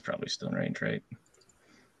 He's probably still in range, right?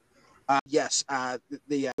 Yes.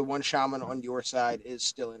 The one shaman on your side is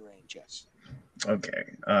still in range. Yes.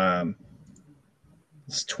 Okay.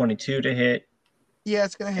 It's 22 to hit. Yeah,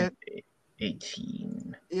 it's gonna hit.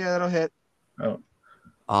 18. Yeah, that'll hit.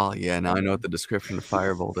 Oh, yeah. Now I know what the description of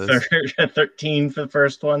Firebolt is. 13 for the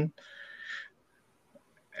first one.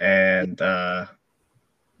 And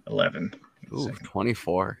 11. Ooh,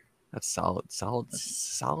 24. That's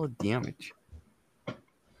solid damage.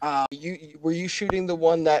 Were you shooting the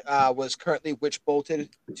one that was currently witch bolted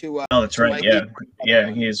to? Oh, that's right. Mikey?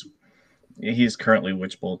 Yeah. He's currently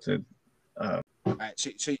witch bolted. All right.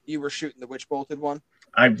 So you were shooting the witch bolted one.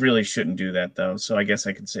 I really shouldn't do that though. So I guess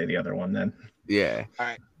I could say the other one then. Yeah. All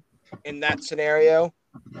right. In that scenario,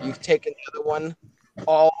 you've taken the other one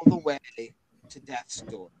all the way to death's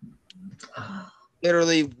door.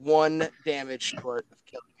 Literally 1 damage short of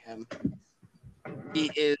killing him.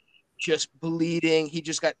 He is just bleeding. He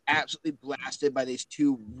just got absolutely blasted by these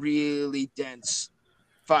 2 really dense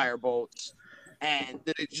firebolts. And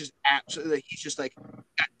it's just absolutely, he's just like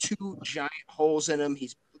got 2 giant holes in him.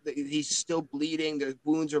 He's still bleeding. The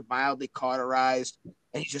wounds are mildly cauterized.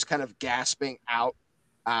 And he's just kind of gasping out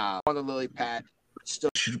on the lily pad. But still,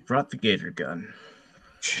 Should have brought the gator gun.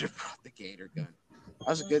 should have brought the gator gun. That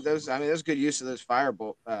was good use of those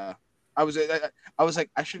firebolt. I was like,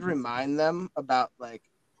 I should remind them about like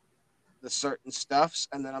the certain stuffs,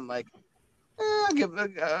 and then I'm like, I'll give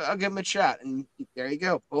him a shot, and there you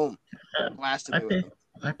go, boom, blasted me with them.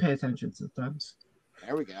 I pay attention sometimes.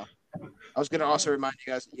 There we go. I was gonna also remind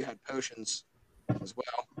you guys that you had potions as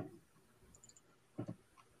well.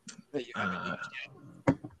 That you haven't used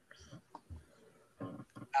yet.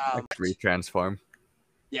 Retransform.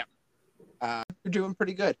 You're doing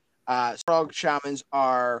pretty good. Frog shamans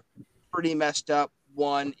are pretty messed up.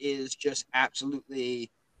 One is just absolutely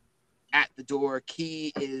at the door.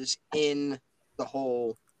 Key is in the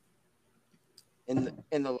hole. In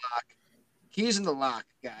the lock. Key's in the lock,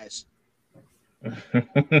 guys.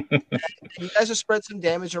 You guys have spread some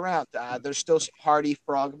damage around. There's still some hardy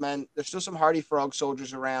frogmen. There's still some hardy frog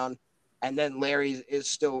soldiers around. And then Larry is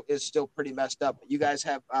still pretty messed up. You guys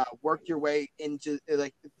have worked your way into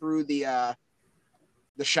through the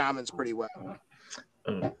shamans pretty well.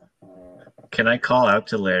 Can I call out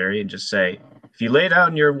to Larry and just say, if you lay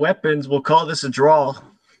down your weapons, we'll call this a draw?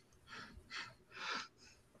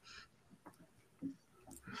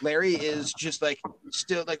 Larry is just like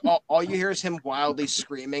still like all you hear is him wildly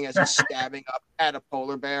screaming as he's stabbing up at a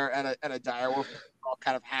polar bear and a direwolf, all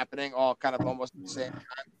kind of happening, all kind of almost at the same time.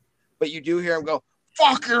 But you do hear him go,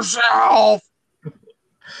 "Fuck yourself!"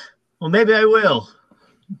 Well, maybe I will.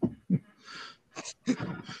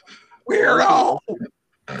 Weirdo.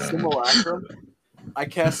 Simulacrum. I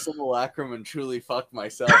cast Simulacrum and truly fucked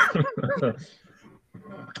myself.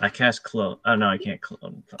 I cast clone. Oh no, I can't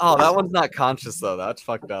clone. Oh, that one's not conscious though. That's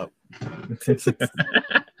fucked up.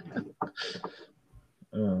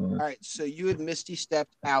 All right, so you had Misty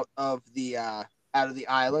stepped out of the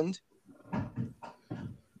island.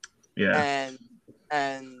 Yeah.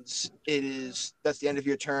 And that's the end of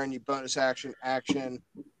your turn. You bonus action. Are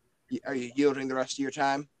you yielding the rest of your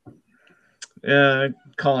time?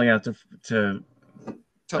 Calling out to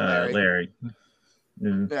Larry. Larry.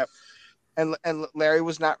 Yep. And Larry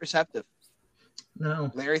was not receptive.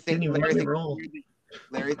 No. Larry thinks you're going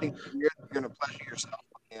to pleasure yourself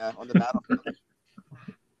on the battlefield.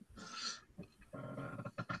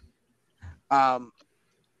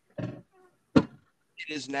 It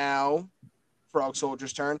is now Frog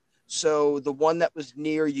Soldier's turn. So the one that was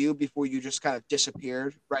near you before you just kind of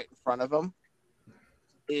disappeared right in front of him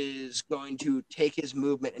is going to take his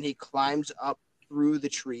movement, and he climbs up through the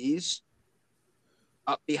trees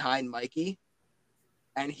up behind Mikey.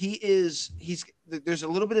 And there's a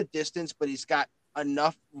little bit of distance, but he's got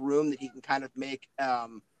enough room that he can kind of make a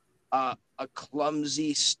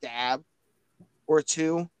clumsy stab or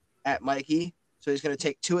two at Mikey. So he's going to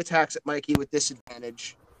take 2 attacks at Mikey with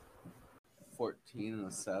disadvantage. 14 and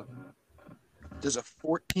a 7. Does a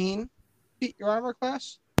 14 beat your armor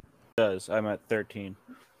class? It does. I'm at 13.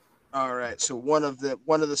 All right. So one of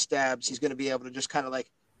the stabs, he's going to be able to just kind of like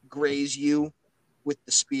graze you with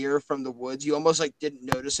the spear from the woods. You almost like didn't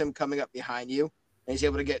notice him coming up behind you, and he's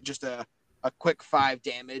able to get just a quick 5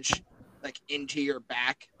 damage like into your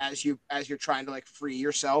back as you're trying to like free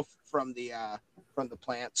yourself from the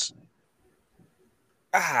plants.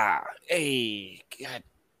 Hey, God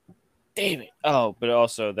damn it. Oh, but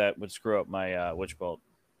also that would screw up my witch bolt.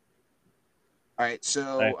 All right,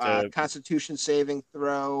 so Constitution saving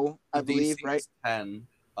throw, I believe, right? 10.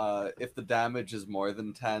 If the damage is more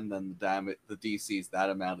than 10, then the DC is that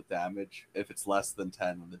amount of damage. If it's less than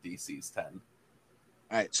 10, then the DC is 10.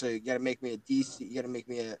 All right, so you got to make me a DC. You got to make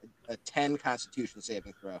me a 10 Constitution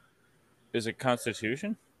saving throw. Is it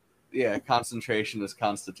Constitution? Yeah, concentration is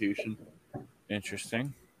Constitution.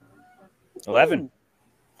 Interesting. 11. Ooh.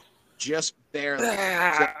 Just barely.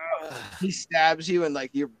 He stabs you, and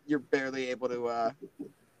like you're barely able to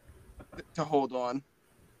hold on.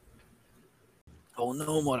 Oh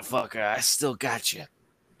no, motherfucker! I still got you.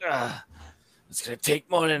 It's gonna take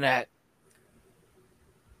more than that.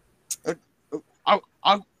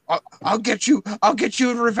 I'll get you. I'll get you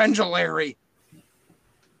in revenge, Larry.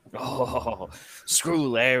 Oh, screw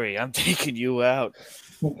Larry! I'm taking you out.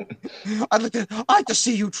 I'd like to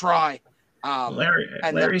see you try.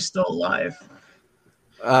 Larry's still alive.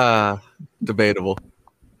 Debatable.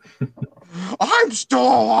 I'm still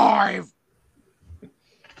alive.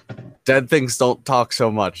 Dead things don't talk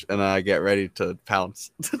so much, and I get ready to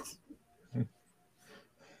pounce.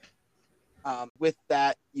 With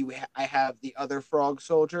that, I have the other frog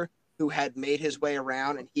soldier who had made his way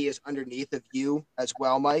around, and he is underneath of you as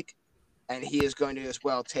well, Mike. And he is going to as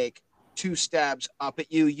well take 2 stabs up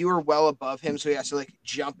at you. You are well above him, so he has to like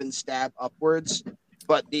jump and stab upwards.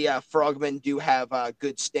 But the frogmen do have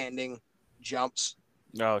good standing jumps.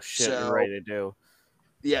 Oh shit! You're right, they do.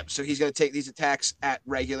 Yep. So he's going to take these attacks at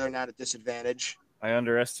regular, not at disadvantage. I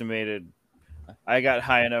underestimated. I got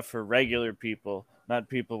high enough for regular people, not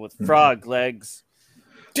people with frog legs.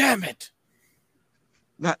 Damn it!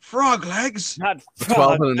 Not frog legs. Not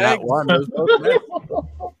frog 12 and a nat 1.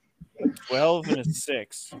 12 and a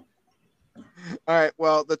 6. All right.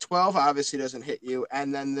 Well, the 12 obviously doesn't hit you,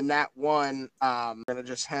 and then the nat 1. I'm gonna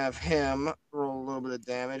just have him roll a little bit of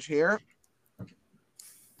damage here.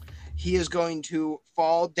 He is going to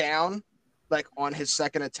fall down, like on his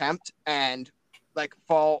second attempt, and like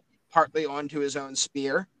fall partly onto his own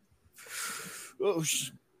spear.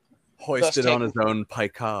 Hoisted on his own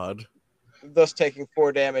picard. Thus taking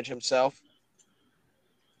 4 damage himself.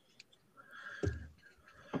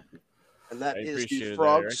 And that is the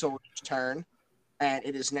frog soldier's turn. And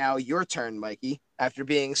it is now your turn, Mikey, after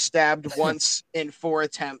being stabbed once in 4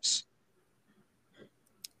 attempts.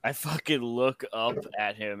 I fucking look up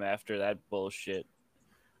at him after that bullshit.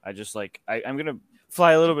 I just like I'm gonna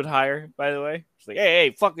fly a little bit higher, by the way. Just like,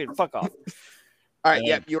 hey, fuck off. All right,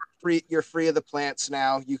 yep, you're free. You're free of the plants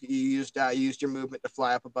now. You used your movement to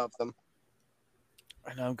fly up above them.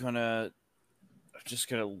 And I'm just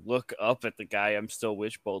gonna look up at the guy I'm still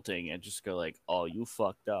witch bolting and just go like, "Oh, you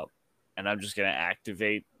fucked up," and I'm just gonna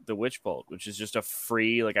activate the witch bolt, which is just a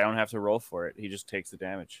free. Like I don't have to roll for it. He just takes the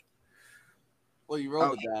damage. Well, you roll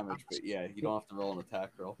the damage, but yeah, you don't have to roll an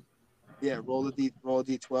attack roll. Yeah, roll a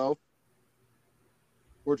d12,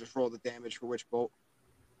 or just roll the damage for witch bolt.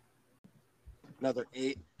 Another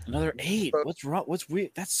 8. Another 8. What's wrong? What's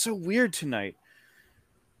weird? That's so weird tonight.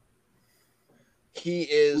 He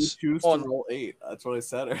is choose to roll 8. That's what I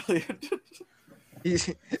said earlier.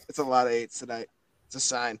 It's a lot of 8s tonight. It's a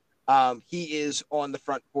sign. He is on the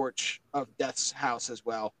front porch of Death's house as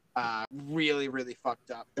well. Really, really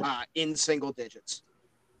fucked up. In single digits.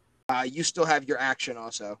 You still have your action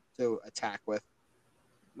also to attack with.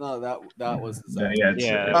 No, that was his Yeah,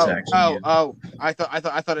 action. it's action.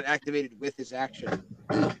 I thought it activated with his action.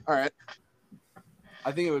 All right.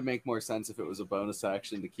 I think it would make more sense if it was a bonus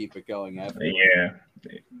action to keep it going after. Yeah.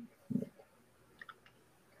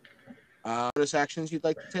 Bonus actions you'd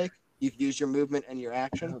like to take? You've used your movement and your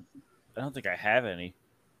action. I don't think I have any.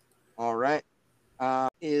 All right.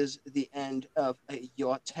 Is the end of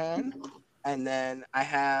your turn. And then I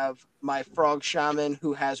have my frog shaman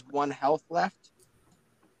who has 1 health left.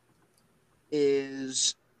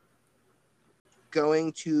 Is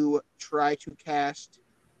going to try to cast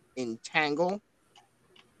Entangle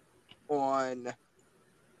on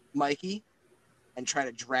Mikey and try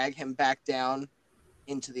to drag him back down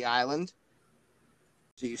into the island.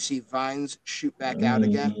 So you see vines shoot back out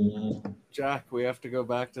again. Jack, we have to go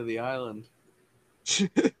back to the island.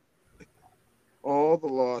 All the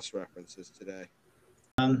Lost references today.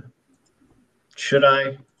 Should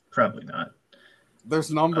I? Probably not.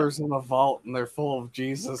 There's numbers in the vault, and they're full of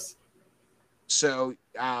Jesus. So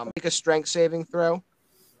make a strength saving throw.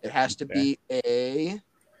 It has to be a...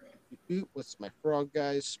 What's my frog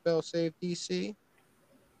guy's spell save DC?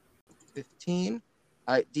 15.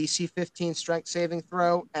 All right, DC 15 strength saving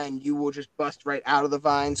throw, and you will just bust right out of the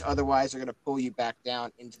vines. Otherwise, they're going to pull you back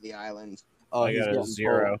down into the island. Oh, I got a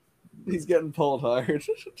 0. He's getting pulled hard.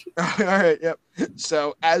 All right, yep.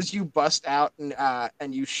 So as you bust out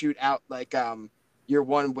and you shoot out like your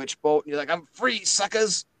 1 witch bolt, and you're like, "I'm free,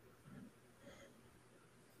 suckers!"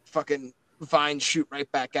 Fucking vines shoot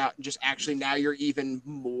right back out, and just actually now you're even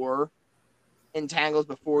more entangled.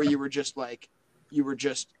 Before you were just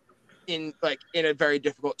in a very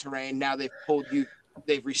difficult terrain. Now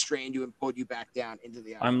they've restrained you and pulled you back down into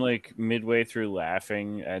the island. I'm like midway through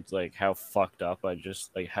laughing at like how fucked up I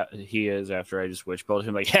just like how he is after I just witchbolt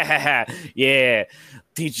him. Like, ha ha ha, yeah,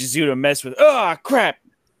 teaches you to mess with. Oh crap!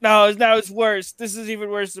 No, now it's worse. This is even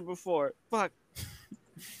worse than before. Fuck.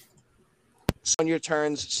 So on your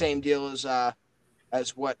turns, same deal as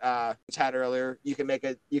what was had earlier. You can make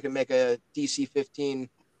a DC 15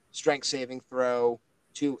 strength saving throw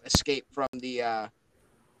to escape from the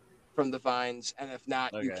vines, and if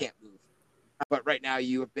not, you can't move. But right now,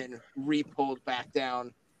 you have been re-pulled back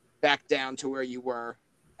down to where you were,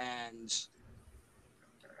 and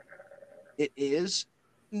it is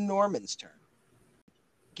Norman's turn.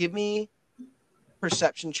 Give me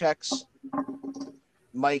perception checks.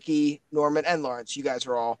 Mikey, Norman, and Lawrence, you guys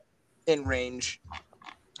are all in range.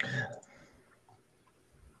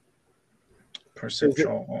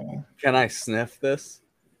 Perception. Can I sniff this?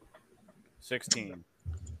 16.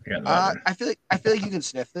 I feel like you can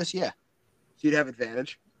sniff this. Yeah, so you'd have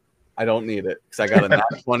advantage. I don't need it because I got a nat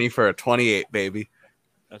 20 for a 28, baby.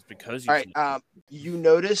 That's because you. All right. You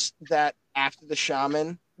notice that after the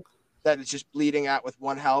shaman, that is just bleeding out with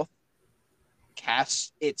 1 health,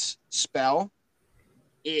 casts its spell.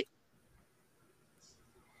 It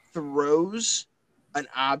throws an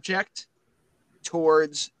object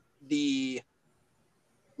towards the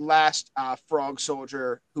last frog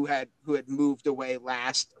soldier who had moved away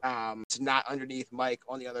last. It's not underneath Mike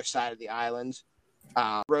on the other side of the island.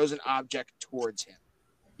 Throws an object towards him.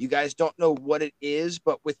 You guys don't know what it is,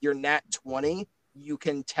 but with your nat 20, you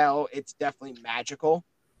can tell it's definitely magical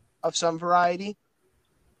of some variety.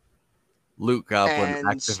 Loot Goblin,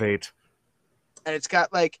 activate. And it's got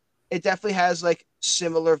it definitely has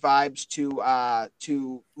similar vibes to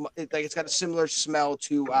it's got a similar smell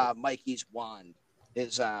to Mikey's wand,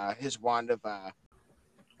 his wand of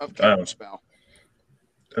counterspell.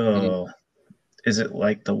 Oh, is it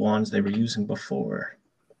like the wands they were using before?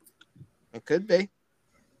 It could be.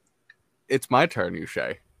 It's my turn,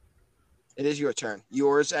 Yushay. It is your turn.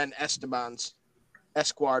 Yours and Esteban's.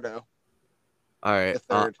 Esquardo. All right.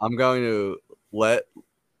 I'm going to let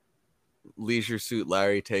Leisure Suit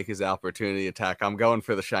Larry take his opportunity attack. I'm going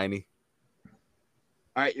for the shiny.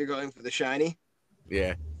 All right, you're going for the shiny?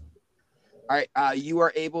 Yeah. All right, you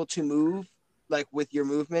are able to move with your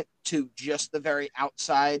movement to just the very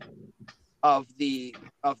outside of the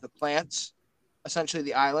plants, essentially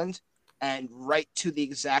the island, and right to the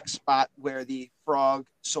exact spot where the frog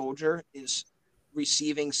soldier is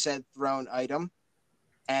receiving said thrown item.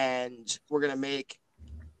 And we're going to make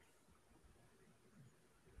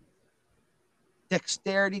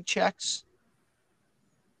dexterity checks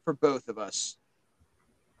for both of us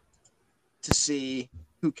to see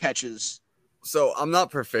who catches So I'm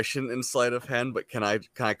not proficient in sleight of hand, but can I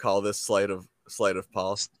call this sleight of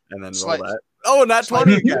Paul and then roll that? Oh, not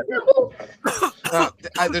 20 again. I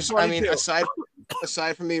mean, aside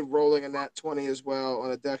from me rolling a nat 20 as well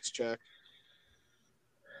on a dex check.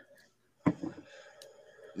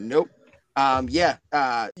 Nope.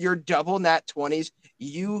 Your double nat 20s.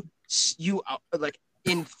 You like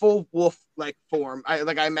in full wolf like form.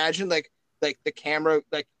 I imagine like the camera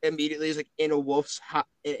like immediately is like in a wolf's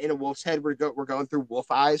head. We're going through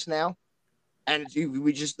wolf eyes now, and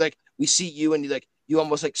we just like we see you and you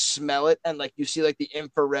almost like smell it, and like you see like the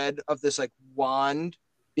infrared of this like wand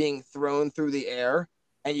being thrown through the air,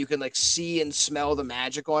 and you can like see and smell the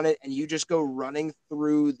magic on it, and you just go running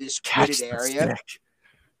through this wooded area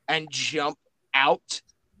and jump out,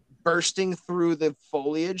 bursting through the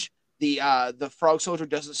foliage. The frog soldier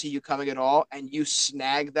doesn't see you coming at all, and you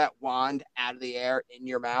snag that wand out of the air in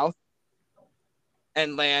your mouth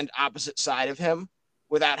and land opposite side of him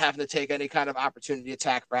without having to take any kind of opportunity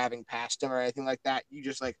attack for having passed him or anything like that. You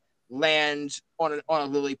just like land on a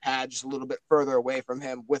lily pad just a little bit further away from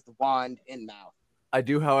him with the wand in mouth. I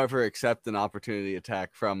do, however, accept an opportunity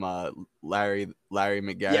attack from Larry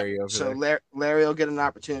McGarry over so there. Larry will get an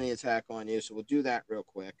opportunity attack on you, so we'll do that real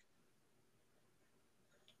quick.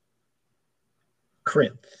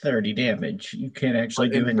 Crit 30 damage. You can't actually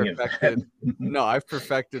do any of that. No, I've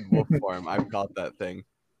perfected wolf form. I've got that thing.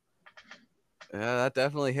 Yeah, that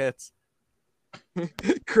definitely hits.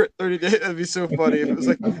 Crit 30 damage. That'd be so funny if it was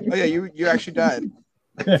like, oh yeah, you actually died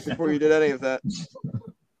before you did any of that.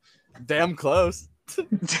 Damn close.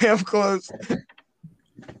 Damn close.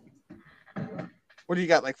 What do you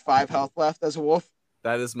got? Like 5 health left as a wolf?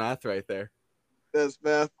 That is math right there. That's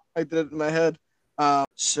math. I did it in my head.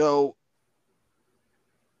 So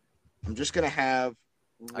I'm just gonna have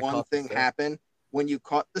one thing happen. When you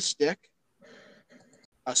caught the stick,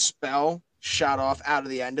 a spell shot off out of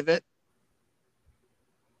the end of it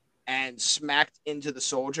and smacked into the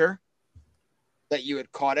soldier that you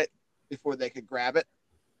had caught it before they could grab it,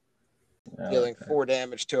 dealing 4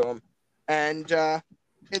 damage to him. And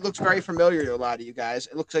it looks very familiar to a lot of you guys.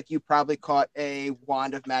 It looks like you probably caught a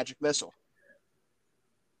wand of magic missile.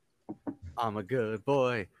 I'm a good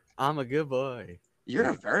boy. I'm a good boy.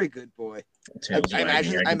 You're a very good boy. I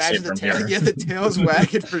imagine the tail. Yeah, the tail's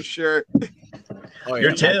wagging for sure. Oh,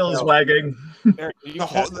 your tail's wagging.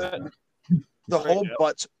 The whole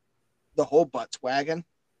butt's wagging.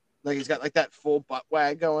 Like he's got like that full butt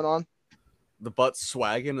wag going on. The butt's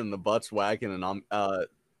swagging and the butt's wagging, and I'm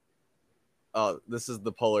this is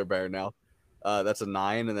the polar bear now. That's a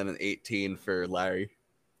 9 and then an 18 for Larry.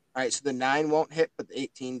 All right, so the 9 won't hit, but the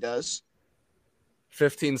 18 does.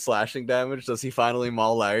 15 slashing damage. Does he finally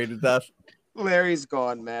maul Larry to death? Larry's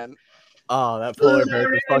gone, man. Oh, that polar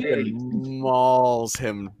bear just fucking mauls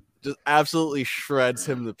him. Just absolutely shreds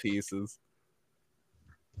him to pieces.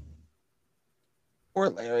 Poor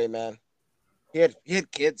Larry, man. He had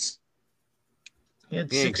kids. He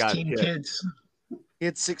had 16 kids. He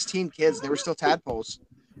had 16 kids. They were still tadpoles.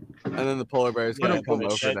 And then the polar bear is going to come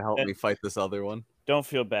over to help me fight this other one. Don't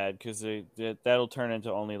feel bad, because that'll turn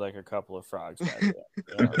into only like a couple of frogs.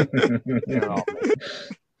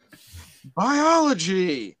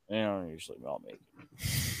 Biology. They don't usually all make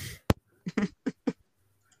it.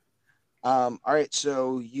 All right,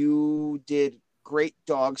 so you did great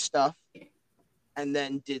dog stuff, and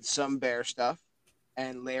then did some bear stuff,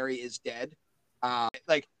 and Larry is dead.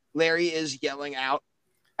 Like Larry is yelling out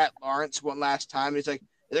at Lawrence one last time. He's like,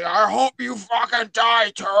 I hope you fucking die,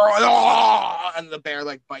 Turtle! And the bear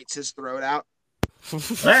like bites his throat out.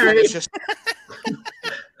 Larry! It's just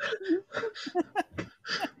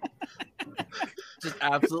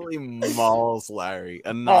absolutely mauls Larry.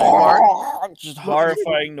 Just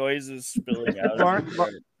horrifying noises spilling out.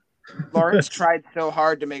 Lawrence tried so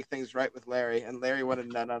hard to make things right with Larry, and Larry wanted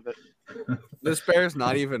none of it. This bear's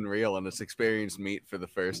not even real, and it's experienced meat for the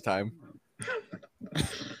first time.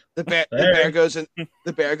 The bear goes into a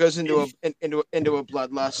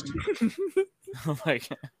bloodlust. Oh my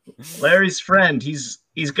God. Larry's friend. He's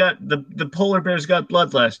got the polar bear's got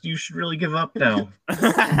bloodlust. You should really give up now.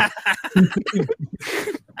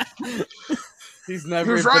 He's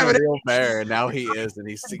never been a real bear, and now he is, and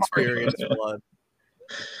he's experienced blood.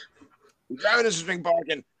 I'm driving this string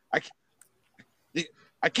bargain.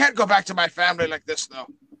 I can't go back to my family like this, though.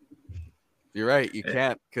 You're right. You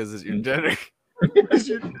can't, because it's your gender.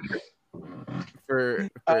 for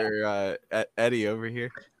Eddie over here.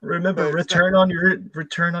 Remember, return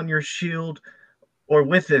on your shield, or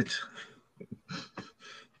with it.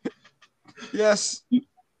 Yes.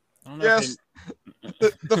 Yes.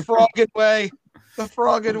 The froggen way. The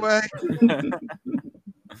froggen way.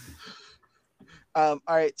 All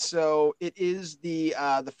right, so it is the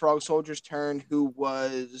frog soldier's turn, who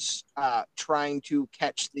was trying to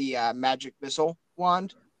catch the magic missile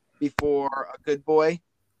wand before a good boy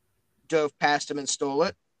dove past him and stole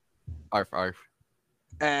it. Arf, arf.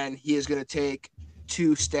 And he is going to take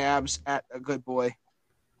 2 stabs at a good boy.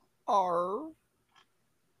 Arf.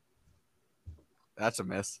 That's a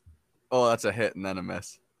miss. Oh, that's a hit and then a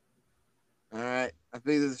miss. All right, I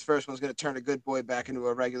believe this first one's going to turn a good boy back into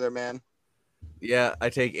a regular man. Yeah, I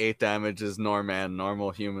take 8 damage as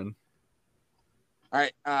normal human. All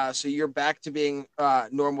right, so you're back to being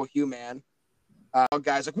normal human.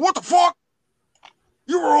 Guy's like, what the fuck?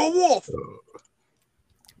 You were a wolf.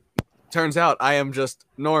 Turns out I am just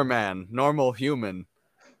normal human.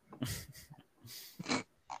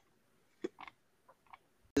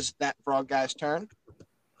 Is that frog guy's turn?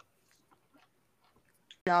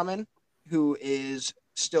 Shaman, who is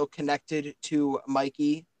still connected to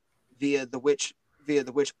Mikey via the witch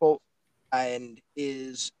bolt and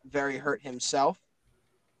is very hurt himself,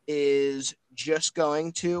 is just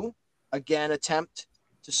going to again attempt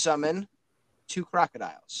to summon 2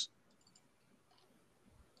 crocodiles.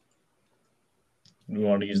 You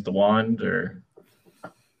want to use the wand, or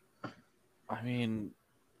I mean,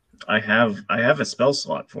 I have a spell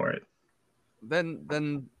slot for it.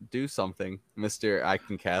 Then do something, Mister. I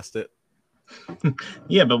can cast it.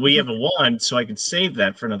 Yeah, but we have a wand, so I can save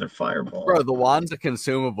that for another fireball. Bro, the wand's a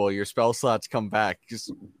consumable. Your spell slots come back.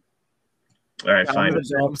 Just all right, fine. the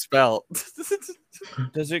damn spell.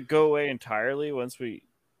 does it go away entirely once we?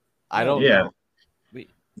 I don't Yeah. know.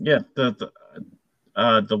 Yeah,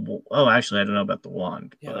 oh, actually, I don't know about the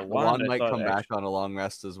wand. Yeah, but the The wand I might thought come back on a long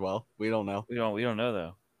rest as well. We don't know. We don't know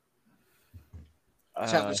though.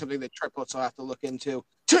 Sounds like something that triplets will have to look into.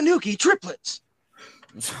 Tanuki triplets.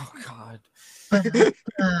 Oh God! All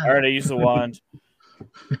right, I use the wand.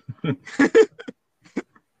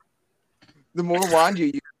 The more wand you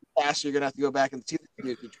use, the faster you're gonna have to go back and see the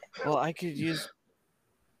Tanuki triplets. Well, I could use.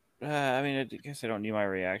 I mean, I guess I don't need my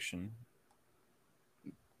reaction.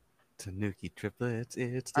 Tanuki triplets.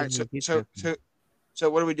 It's All right, Tanuki so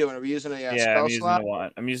what are we doing? Are we using a Yeah, spell I'm using slot? the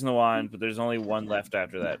wand. I'm using the wand, but there's only one left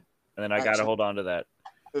after that, and then I All right, gotta so- hold on to that.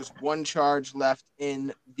 There's 1 charge left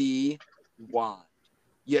in the wand.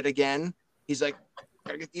 Yet again, he's like,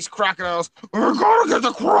 gotta get these crocodiles. We're gonna get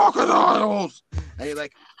the crocodiles. And he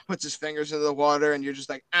like puts his fingers into the water, and you're just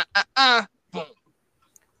like, boom.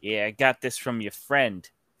 Yeah, I got this from your friend.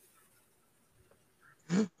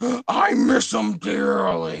 I miss him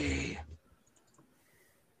dearly.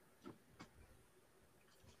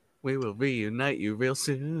 We will reunite you real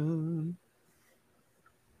soon.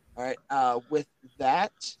 All right. With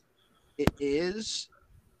that, it is.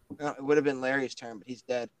 It would have been Larry's turn, but he's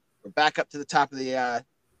dead. We're back up to the top of the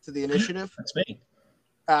initiative. That's me.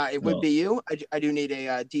 It would be you. I do need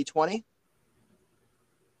a D20.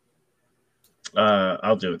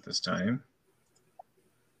 I'll do it this time.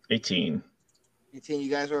 18. 18. You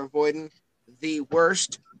guys are avoiding the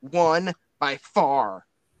worst one by far.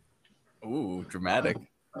 Ooh, dramatic.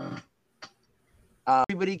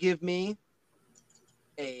 Everybody, give me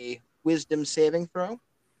a wisdom saving throw.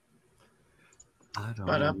 I don't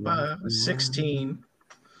Ba-da-ba, 16.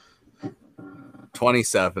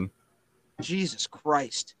 27. Jesus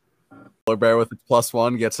Christ. Polar bear with its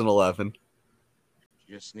 +1 gets an 11.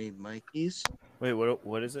 Just need Mikey's. Wait,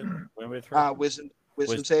 what is it? What am I throwing? Wisdom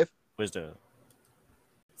Wisdom. save. Wisdom.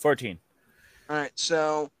 14. All right,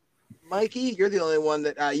 so Mikey, you're the only one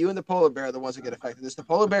that you and the polar bear are the ones that get affected. The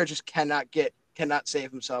polar bear just cannot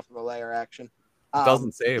save himself from a layer action.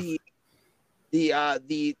 Doesn't save.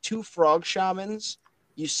 The 2 frog shamans,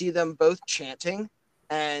 you see them both chanting,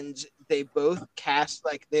 and they both cast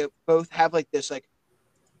they both have this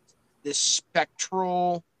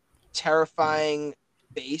spectral, terrifying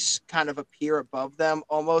face kind of appear above them,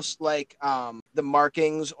 almost like the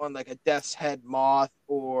markings on a death's head moth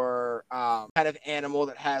or kind of animal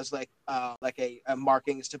that has a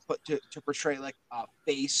markings to portray a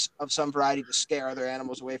face of some variety to scare other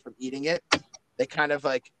animals away from eating it. They kind of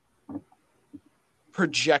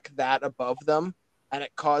project that above them, and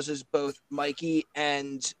it causes both Mikey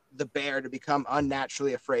and the bear to become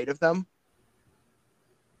unnaturally afraid of them.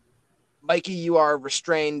 Mikey, you are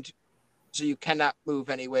restrained, so you cannot move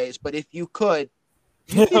anyways, but if you could,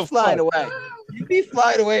 you'd be flying away. You'd be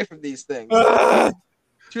flying away from these things.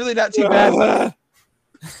 It's really not too bad.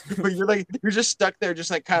 But you're just stuck there,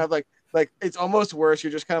 just kind of it's almost worse.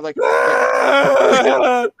 You're just kind of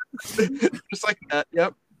just like that.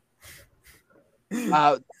 Yep.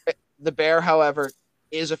 The bear, however,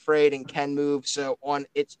 is afraid and can move, so on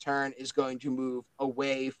its turn is going to move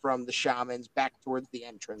away from the shamans back towards the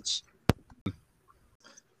entrance.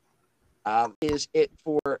 Is it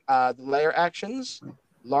for the layer actions?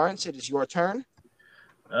 Lawrence, it is your turn.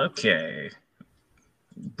 Okay.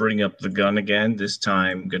 Bring up the gun again. This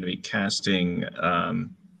time, going to be casting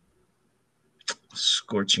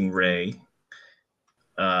Scorching Ray.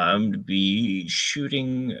 I'm going to be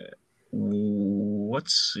shooting.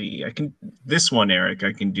 Let's see. I can this one, Eric.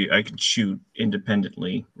 I can shoot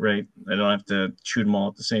independently, right? I don't have to shoot them all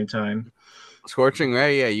at the same time. Scorching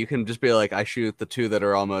Ray, yeah, you can just be like, I shoot the two that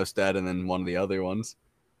are almost dead, and then one of the other ones.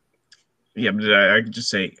 Yeah, but I can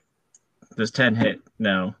just say, does 10 hit?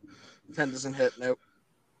 No. 10 doesn't hit. Nope.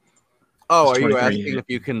 Oh, are you asking hit? if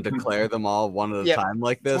you can declare them all one at a time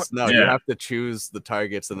like this? No, you Yeah. have to choose the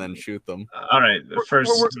targets and then shoot them. All right, the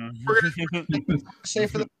first. We're gonna say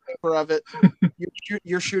for the paper of it,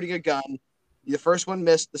 you're shooting a gun. The first one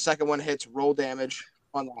missed. The second one hits. Roll damage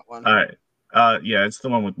on that one. All right. Yeah, it's the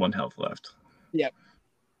one with 1 health left. Yep.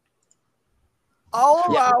 I'll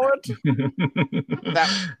allow it.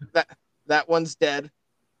 That one's dead,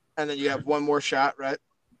 and then you have one more shot, right?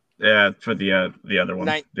 Yeah, for the other one,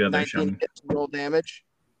 the other 19 shaman. hits, roll damage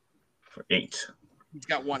For 8. He's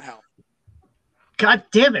got 1 health. God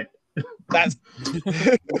damn it! That's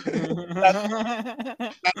that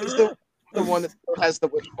is the one that still has the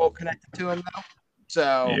witch bolt connected to him now.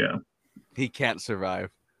 So Yeah. He can't survive.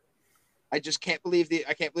 I just can't believe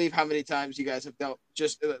how many times you guys have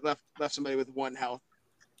left somebody with 1 health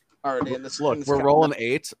already in this. Look, in this we're combat. rolling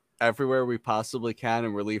 8 everywhere we possibly can,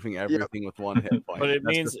 and we're leaving everything with 1 hit point. But it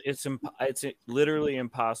That's means it's literally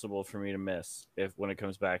impossible for me to miss when it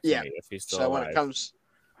comes back to me if he's still alive. When it comes,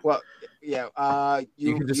 well, yeah,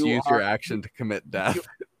 you can just use your action to commit death.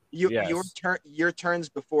 Yes. Your turn's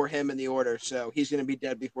before him in the order, so he's going to be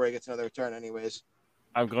dead before he gets another turn, anyways.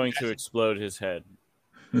 I'm going to explode his head.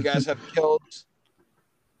 You guys have killed.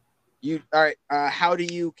 You all right? How do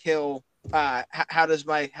you kill? How does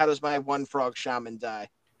my 1 frog shaman die?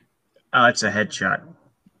 It's a headshot.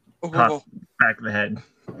 Pop back of the head.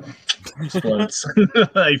 Explodes.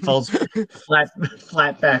 He falls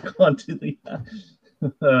flat back onto the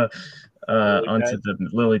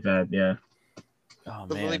lily pad. Yeah. Oh,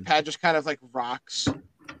 the man. lily pad just kind of like rocks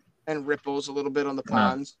and ripples a little bit on the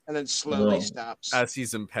ponds, and then slowly stops as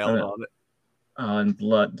he's impaled on it. And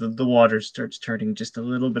blood. The water starts turning just a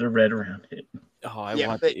little bit of red around it. Oh, I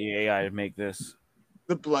want the AI to make this.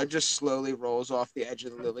 The blood just slowly rolls off the edge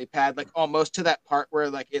of the lily pad, like almost to that part where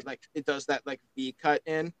it does that like V cut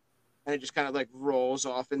in, and it just kind of like rolls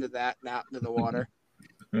off into that, not into the water.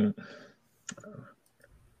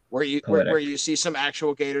 where you see some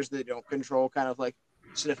actual gators that don't control, kind of like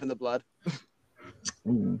sniffing the blood.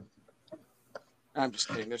 Ooh. I'm just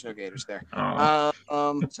kidding. There's no gators there. Sorry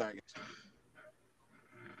guys.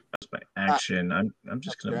 That's my action. I'm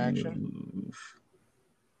just gonna move.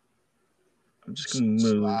 I'm just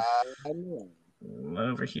gonna move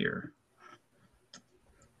over here.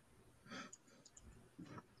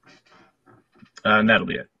 And that'll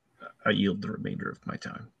be it. I yield the remainder of my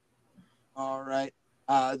time. All right.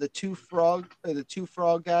 The two frog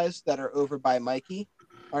guys that are over by Mikey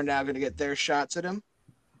are now going to get their shots at him.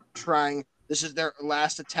 This is their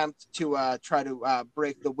last attempt to try to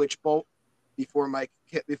break the witch bolt before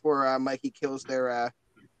Mikey kills their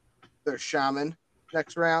shaman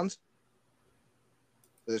next round. So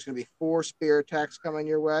there's going to be 4 spear attacks coming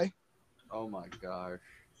your way. Oh my gosh.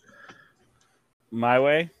 My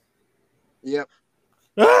way? Yep.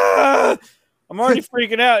 Ah! I'm already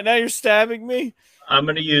freaking out. Now you're stabbing me. I'm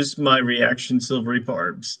going to use my reaction silvery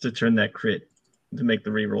barbs to turn that crit, to make the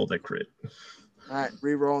reroll that crit. All right,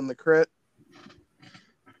 rerolling the crit.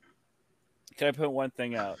 Can I point one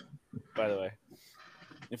thing out, by the way?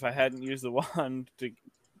 If I hadn't used the wand to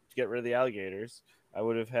get rid of the alligators, I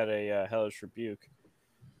would have had a hellish rebuke.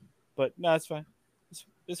 But no, it's fine.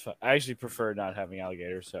 It's fine. I actually prefer not having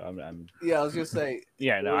alligators, so I'm. Yeah, I was gonna say.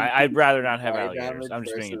 Yeah, no, I'd rather not have alligators. I'm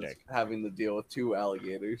just being a dick. Having to deal with 2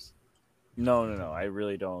 alligators. No, I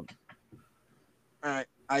really don't. All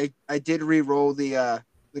right, I did re-roll the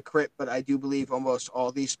crit, but I do believe almost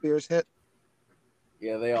all these spears hit.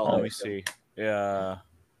 Yeah, they all. Let me see. Yeah.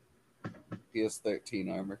 He has 13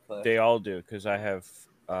 armor class. They all do because I have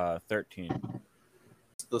 13.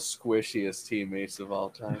 It's the squishiest teammates of all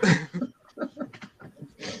time.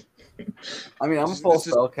 I mean, I'm a full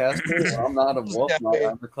spellcaster. I'm not a wolf. My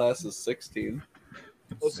armor class is 16.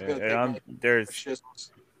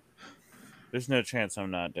 There's no chance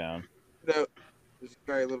I'm not down. No, there's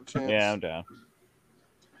very little chance. Yeah, I'm down.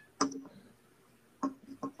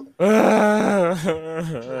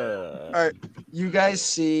 All right, you guys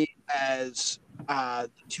see as the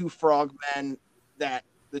 2 frogmen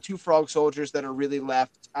the 2 frog soldiers that are really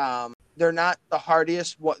left they're not the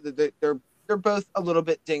hardiest. They're both a little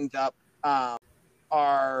bit dinged up.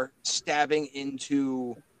 Are stabbing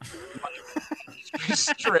into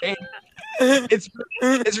strain.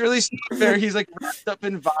 It's really fair. He's like wrapped up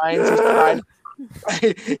in vines. He's trying.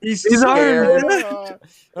 He's scared.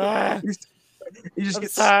 He just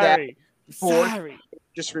gets stabbed Sorry.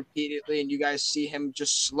 just repeatedly, and you guys see him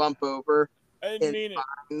just slump over I didn't in mean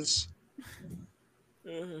vines.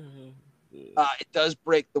 it. It does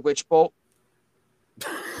break the witch bolt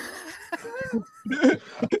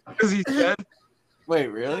because he's dead. Wait,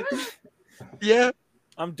 really? Yeah,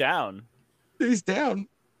 I'm down. he's down.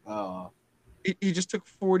 Oh. He just took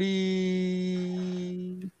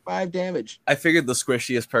 45 damage. I figured the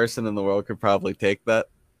squishiest person in the world could probably take that.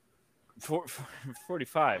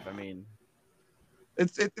 45. I mean,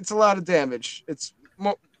 It's a lot of damage. It's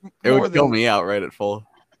more It would kill than me outright at full.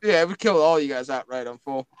 Yeah, it would kill all you guys outright on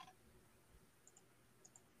full.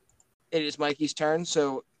 It is Mikey's turn,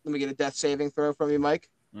 so let me get a death saving throw from you, Mike.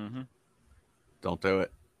 mm-hmm. Don't do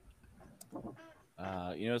it.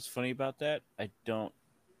 You know what's funny about that? I don't.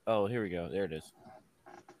 Oh, here we go. There it is.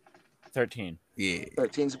 13. Yeah.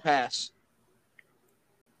 13's a pass.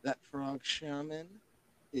 That frog shaman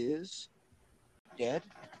is dead.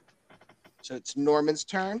 So it's Norman's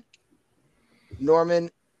turn. Norman,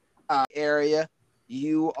 area.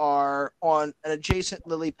 You are on an adjacent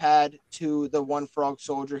lily pad to the one frog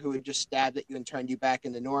soldier who had just stabbed at you and turned you back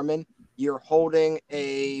into Norman. You're holding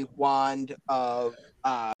a wand of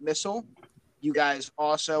missile. You guys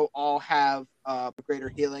also all have greater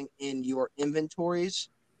healing in your inventories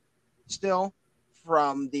still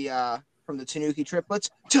from the Tanuki triplets.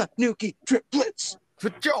 Tanuki triplets.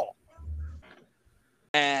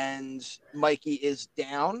 And Mikey is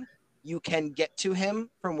down. You can get to him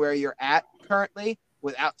from where you're at currently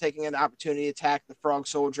without taking an opportunity attack. The frog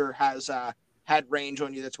soldier has had range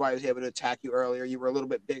on you. That's why he was able to attack you earlier. You were a little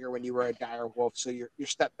bit bigger when you were a dire wolf, so you're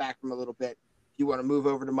stepped back from a little bit. If you want to move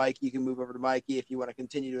over to Mikey, you can move over to Mikey. If you want to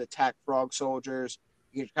continue to attack frog soldiers,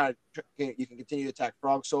 you can continue to attack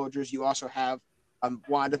frog soldiers. You also have a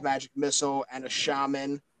wand of magic missile and a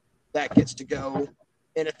shaman that gets to go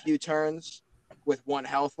in a few turns with 1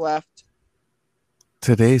 health left.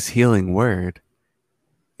 Today's healing word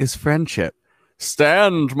is friendship.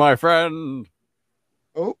 Stand, my friend.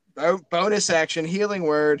 Oh, bonus action, healing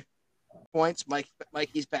word. Points.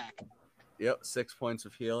 Mikey's back. Yep, 6 points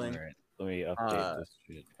of healing. All right. Let me update this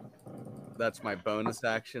shit. That's my bonus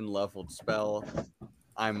action, leveled spell.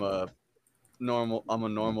 I'm a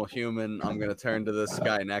normal human. I'm gonna turn to this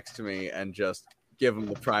guy next to me and just give him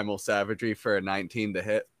the primal savagery for a 19 to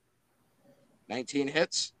hit. 19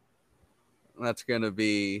 hits. That's gonna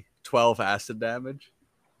be 12 acid damage.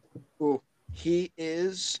 Ooh, he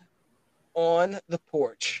is on the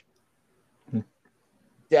porch.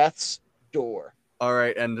 Death's door. All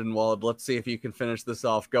right, Endenwald, let's see if you can finish this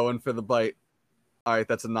off. Going for the bite. All right,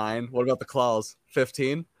 that's a 9. What about the claws?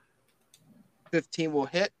 15? 15 will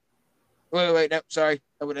hit. Wait, no, sorry.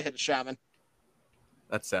 I would have hit a shaman,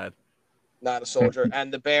 That's sad. not a soldier.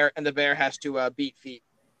 And the bear has to beat feet.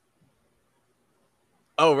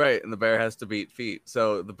 Oh, right, and the bear has to beat feet.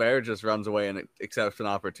 So the bear just runs away and accepts an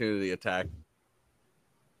opportunity attack.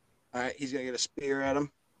 All right, he's going to get a spear at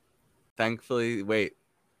him. Thankfully,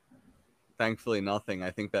 nothing. I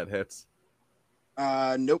think that hits.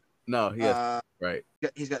 Nope. No, he has, right.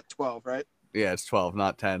 He's got 12, right? Yeah, it's 12,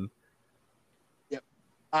 not 10. Yep.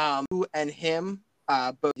 You and him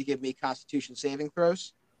both to give me Constitution saving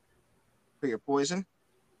throws for your poison.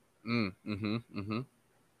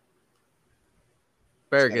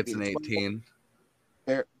 Bear gets an 18.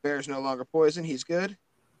 Bear's no longer poison. He's good.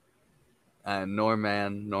 And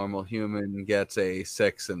normal human, gets a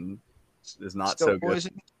 6 and is not Still so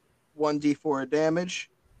poison. 1d4 damage.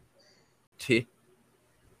 good.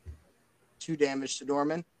 2 damage to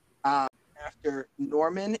Norman. After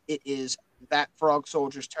Norman, it is that frog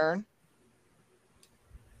soldier's turn.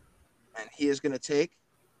 And he is going to take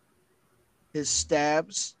his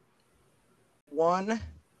stabs. 1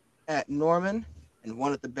 at Norman and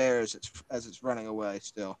 1 at the bear as it's running away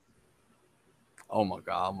still. Oh my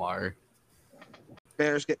god, Mark.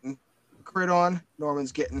 Bear's getting crit on.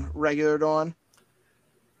 Norman's getting regulared on.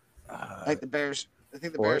 I think the bear's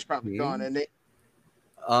probably gone, isn't it?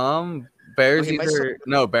 Bear's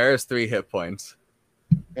Okay, Bear has 3 hit points.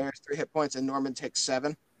 Bear's 3 hit points, and Norman takes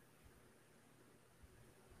 7.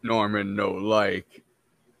 Norman, no like.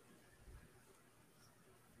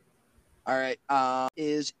 All right.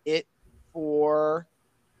 Is it for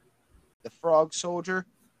the frog soldier?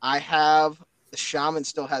 I have the shaman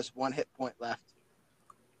still has 1 hit point left.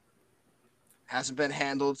 Hasn't been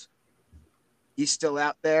handled. He's still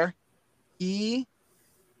out there. he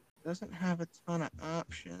doesn't have a ton of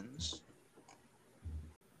options.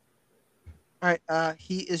 All right,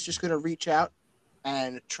 he is just going to reach out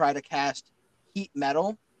and try to cast heat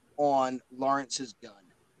metal on Lawrence's gun.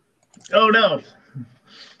 Oh no!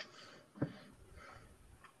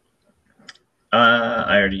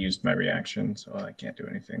 I already used my reaction, so I can't do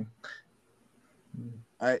anything.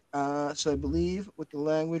 All right, so I believe with the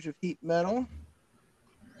language of heat metal.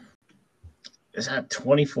 Is that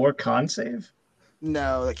 24 con save?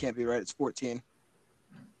 No, that can't be right. It's 14.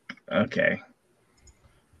 Okay.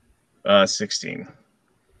 16. All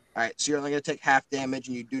right, so you're only going to take half damage,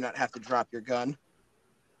 and you do not have to drop your gun.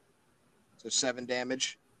 So 7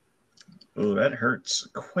 damage. Oh, that hurts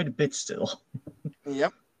quite a bit still.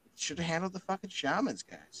 Yep. Should have handled the fucking shamans,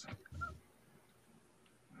 guys.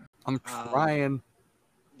 I'm trying.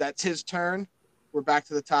 That's his turn. We're back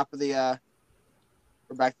to the top of the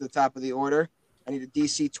order. I need a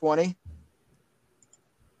DC 20.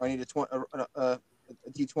 Or I need a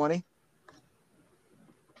D20.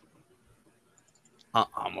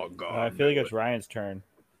 I'm a god. I feel like it's Ryan's turn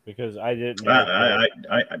because I didn't. I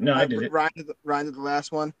did it. Ryan did the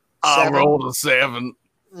last one. I 7. rolled a 7.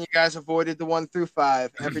 You guys avoided the 1 through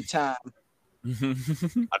 5 every time.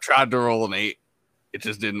 I tried to roll an 8. It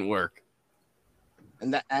just didn't work.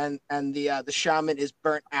 And the shaman is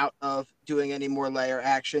burnt out of doing any more layer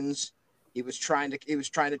actions. He was trying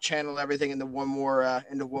to channel everything into one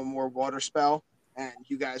more water spell, and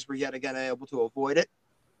you guys were yet again able to avoid it.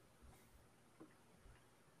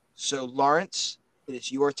 So Lawrence, it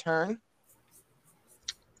is your turn.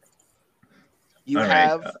 You All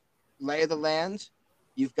have right. lay of the land.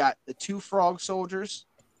 You've got the 2 frog soldiers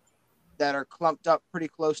that are clumped up pretty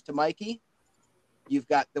close to Mikey. You've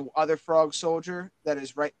got the other frog soldier that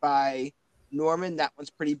is right by Norman. That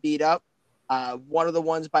one's pretty beat up. One of the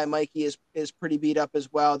ones by Mikey is pretty beat up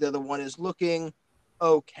as well. The other one is looking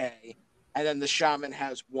okay. And then the shaman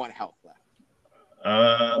has 1 health left.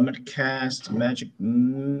 I'm going to cast Magic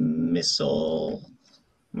Missile.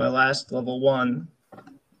 My last level 1.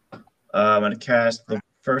 I'm going to cast the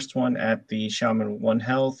first one at the shaman 1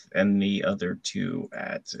 health, and the other 2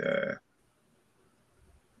 at the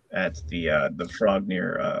frog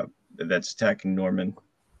near that's attacking Norman.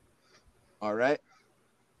 All right.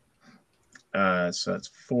 So that's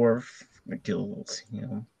 4. Kills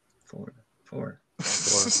him. 4.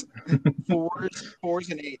 Fours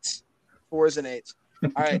and 8s. 4s and 8s.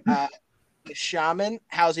 All right. The shaman,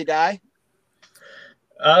 how's he die?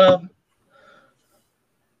 The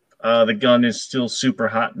gun is still super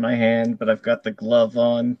hot in my hand, but I've got the glove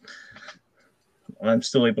on. I'm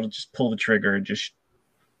still able to just pull the trigger and just.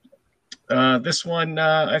 This one,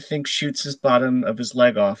 I think, shoots his bottom of his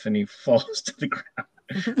leg off, and he falls to the ground.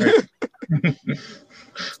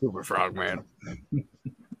 Super frogman.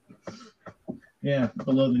 Yeah,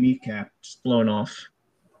 below the kneecap, just blown off.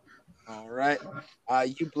 All right.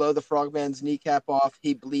 You blow the frogman's kneecap off.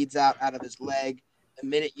 He bleeds out of his leg. The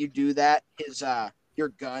minute you do that, your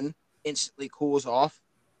gun instantly cools off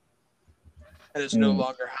and is no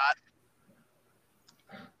longer hot.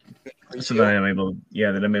 So that I'm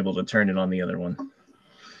able to turn it on the other one.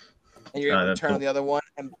 And you're able to turn on the other one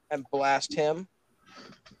and blast him.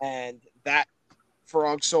 And that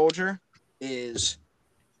frog soldier is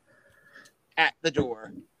at the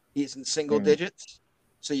door. He's in single digits.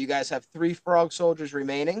 So you guys have 3 frog soldiers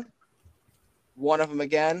remaining. One of them,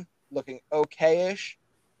 again, looking okay-ish.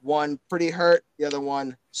 One pretty hurt. The other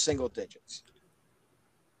one, single digits.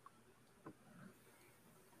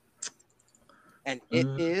 And it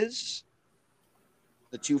is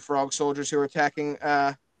the 2 frog soldiers who are attacking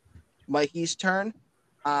Mikey's turn.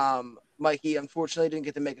 Mikey, unfortunately, didn't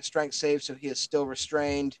get to make a strength save, so he is still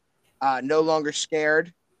restrained. No longer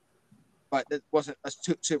scared, but it wasn't a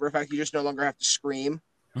super effect. You just no longer have to scream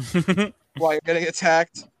while you're getting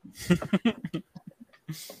attacked.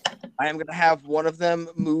 I am going to have one of them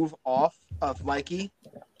move off of Mikey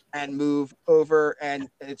and move over and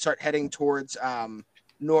start heading towards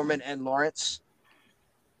Norman and Lawrence.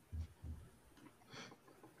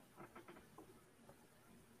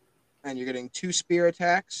 And you're getting 2 spear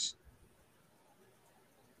attacks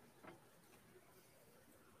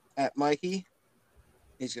at Mikey.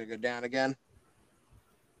 He's going to go down again.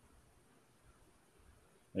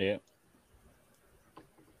 Yeah.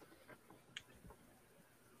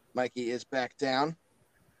 Mikey is back down.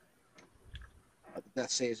 The death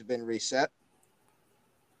saves have been reset.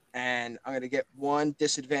 And I'm going to get 1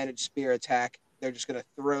 disadvantaged spear attack. They're just going to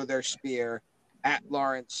throw their spear at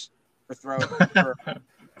Lawrence for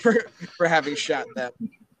having shot them.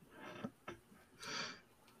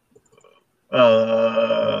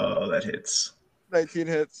 Oh, that hits. 19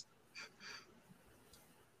 hits.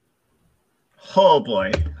 Oh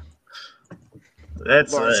boy,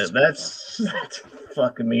 that's Lawrence. that's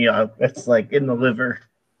fucking me up. That's like in the liver.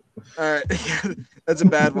 All right, that's a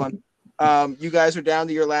bad one. You guys are down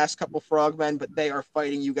to your last couple frogmen, but they are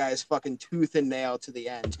fighting you guys fucking tooth and nail to the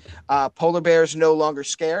end. Polar bear's no longer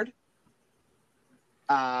scared.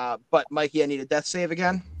 But Mikey, I need a death save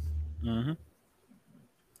again. Mm-hmm.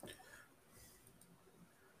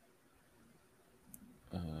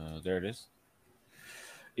 There it is.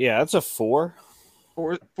 Yeah, that's a 4.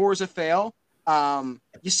 Four is a fail.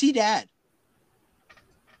 You see Dad.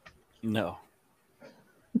 No.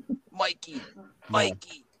 Mikey.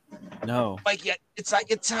 No. Mikey, it's not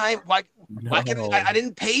your time. Why can I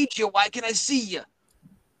didn't page you? Why can I see you?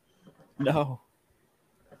 No.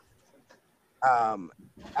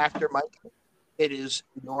 After Mike, it is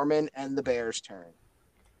Norman and the Bear's turn.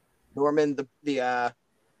 Norman, the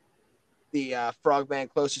frogman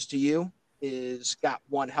closest to you, is got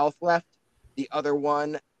 1 health left. The other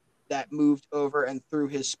one that moved over and threw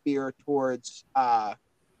his spear towards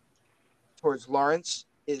Lawrence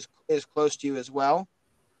is close to you as well,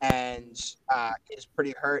 and is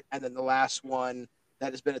pretty hurt. And then the last one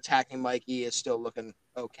that has been attacking Mikey is still looking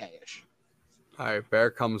okay-ish. All right, Bear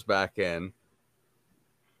comes back in.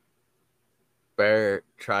 Bear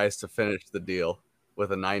tries to finish the deal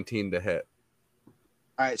with a 19 to hit.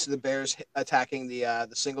 All right, so the Bear's attacking the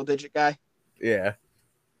single-digit guy. Yeah.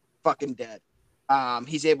 Fucking dead.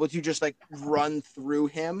 He's able to just like run through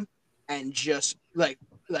him and just like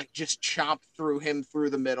just chomp through him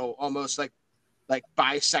through the middle, almost like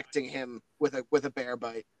bisecting him with a bear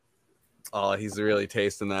bite. Oh, he's really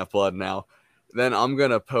tasting that blood now. Then I'm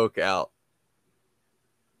gonna poke out.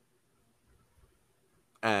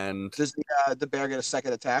 And does the bear get a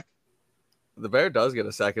second attack? The bear does get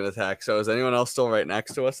a second attack. So is anyone else still right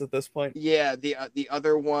next to us at this point? Yeah, the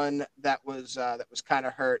other one that was kind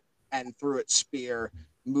of hurt and threw its spear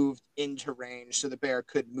moved into range, so the bear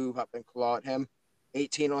could move up and claw at him.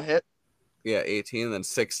 18 will hit. Yeah, 18, then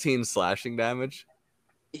 16 slashing damage.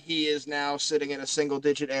 He is now sitting in a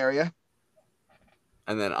single-digit area.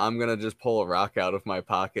 And then I'm gonna just pull a rock out of my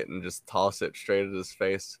pocket and just toss it straight at his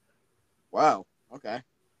face. Wow. Okay.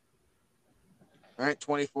 All right,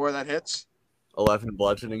 24. That hits. 11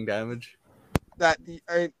 bludgeoning damage. That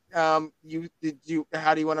how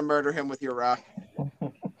do you want to murder him with your rock?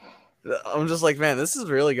 I'm just like, man, this is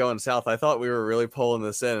really going south. I thought we were really pulling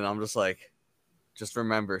this in, and I'm just like, just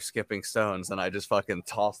remember skipping stones, and I just fucking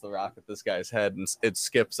toss the rock at this guy's head, and it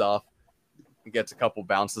skips off. He gets a couple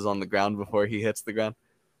bounces on the ground before he hits the ground.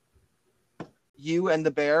 You and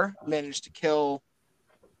the bear managed to kill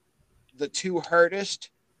the 2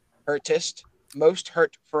 most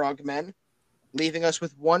hurt frogmen, leaving us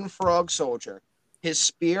with 1 frog soldier. His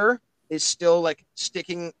spear is still like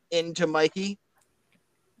sticking into Mikey,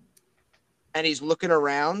 and he's looking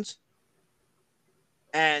around.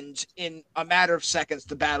 And in a matter of seconds,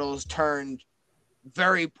 the battle has turned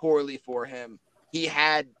very poorly for him. He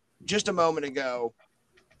had just a moment ago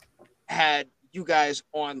had you guys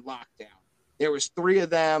on lockdown. There was 3 of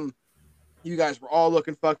them. You guys were all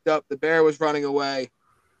looking fucked up. The bear was running away.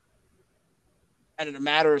 And in a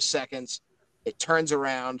matter of seconds, it turns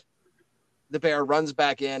around. The bear runs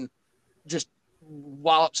back in, just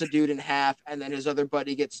wallops a dude in half, and then his other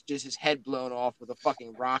buddy gets just his head blown off with a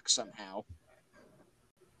fucking rock somehow.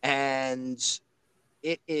 And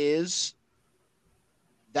it is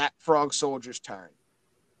that frog soldier's turn.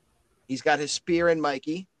 He's got his spear in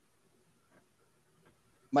Mikey.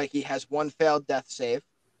 Mikey has 1 failed death save.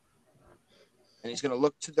 And he's going to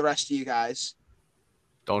look to the rest of you guys.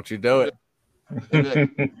 Don't you do it.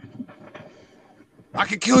 I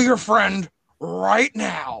could kill your friend right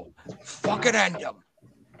now. Fucking end him.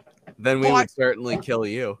 Then we would certainly kill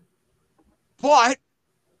you. But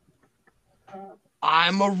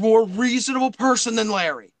I'm a more reasonable person than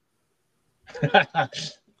Larry. I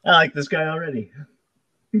like this guy already.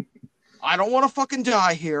 I don't want to fucking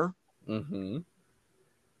die here. Mm-hmm.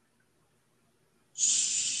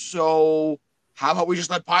 So how about we just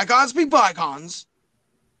let bygones be bygones?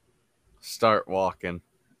 Start walking.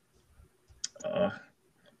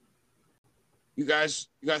 You guys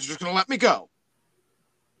are just gonna let me go.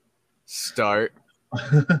 Start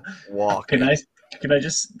walking. Can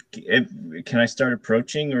I start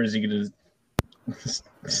approaching, or is he gonna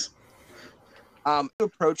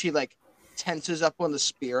Approach, he like tenses up on the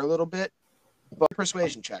spear a little bit, but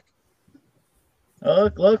persuasion check.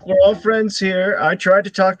 Look, we're all friends here. I tried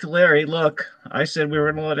to talk to Larry. Look, I said we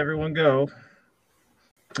were gonna let everyone go.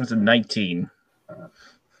 That's a 19.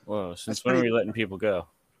 Whoa, since when are we letting people go?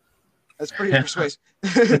 That's pretty persuasive.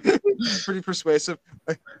 Pretty persuasive.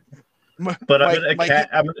 But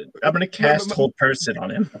I'm gonna cast hold person on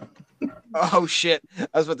him. Oh shit!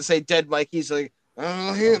 I was about to say dead Mikey's like.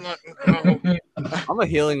 Oh, I'm a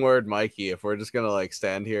healing word, Mikey. If we're just gonna like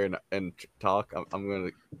stand here and talk, I'm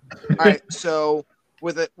gonna. All right. So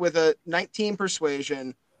with a 19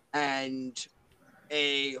 persuasion and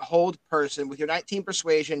a hold person, with your 19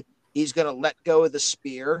 persuasion, he's gonna let go of the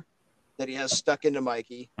spear that he has stuck into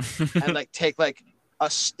Mikey and like take like a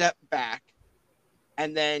step back,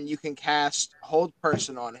 and then you can cast hold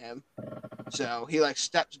person on him. So he like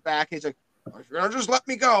steps back. He's like, "If you're gonna just let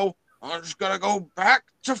me go, I'm just gonna go back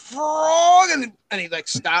to frog," and he like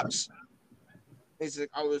stops. He's like,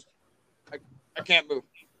 I can't move.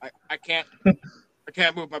 I can't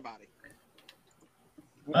move my body.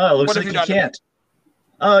 Oh, looks like you can't.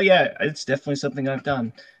 Oh yeah, it's definitely something I've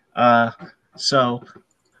done. So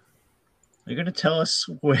you're gonna tell us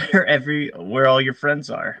where all your friends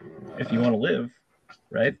are if you want to live,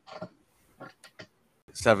 right?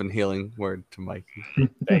 7 healing word to Mikey.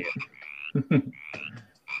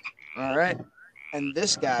 All right. And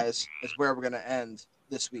this, guys, is where we're going to end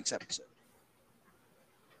this week's episode.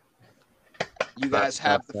 You guys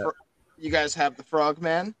have the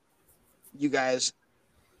frogman. You guys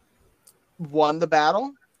won the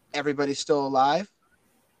battle. Everybody's still alive.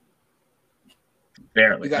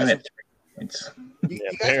 Barely. You guys,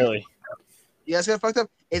 barely. You guys got fucked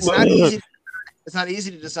up. It's not easy. It's not easy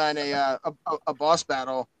to design a boss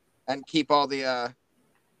battle and keep all the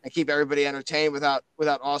and keep everybody entertained without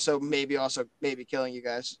also maybe killing you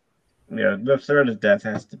guys. Yeah, the threat of death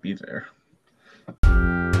has to be there.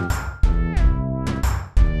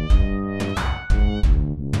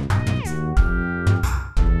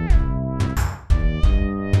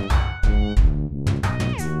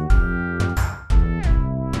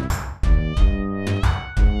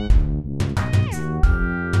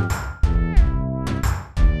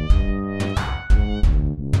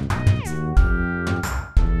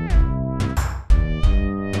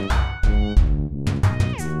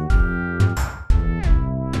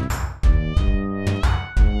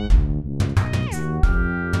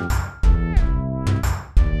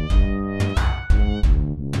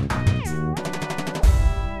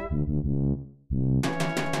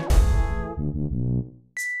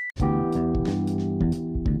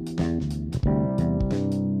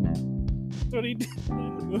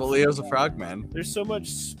 Leo's a frogman. There's so much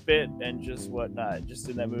spit and just whatnot, just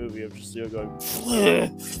in that movie of just Leo going,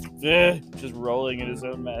 just rolling in his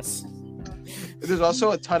own mess. There's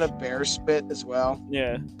also a ton of bear spit as well.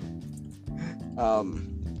 Yeah. I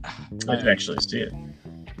didn't actually see it.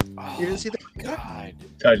 Oh, you didn't see that? God.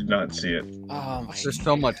 I did not see it. Oh, There's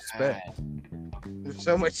so much spit. There's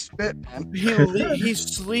so much spit, man. He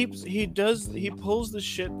sleeps. He pulls the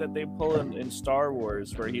shit that they pull in Star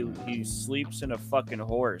Wars, where he sleeps in a fucking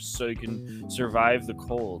horse so he can survive the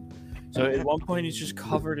cold. So at one point he's just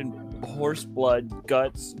covered in horse blood,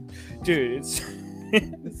 guts. Dude,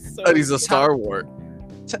 it's so He's a Star Wars.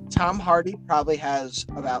 Tom Hardy probably has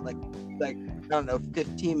about like I don't know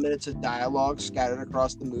 15 minutes of dialogue scattered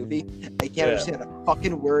across the movie. I can't understand a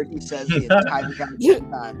fucking word he says the entire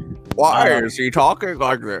goddamn time. Why is he talking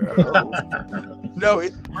like that? No,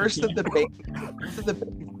 it's worse than the baby.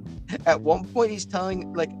 At one point, he's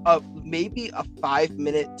telling like maybe a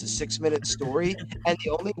 5-minute to 6-minute story, and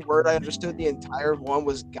the only word I understood the entire one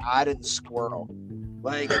was God and squirrel.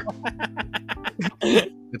 Like,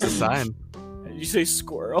 it's a sign. Did you say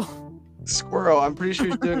squirrel? Squirrel. I'm pretty sure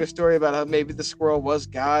he's doing a story about how maybe the squirrel was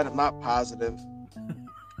God. I'm not positive.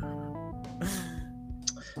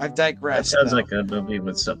 I've digressed. That sounds like a movie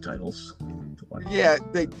with subtitles. Yeah,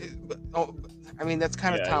 I mean that's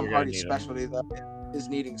kind of Tom Hardy's specialty, though, is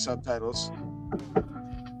needing subtitles.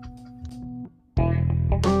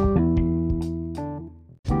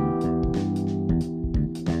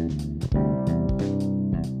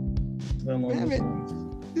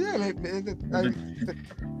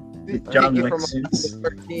 John Wick suits.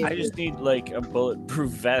 I just need like a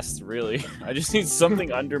bulletproof vest, really. I just need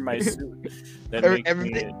something under my suit that makes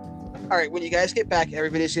me. All right, when you guys get back,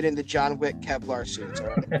 everybody's getting the John Wick Kevlar suits. All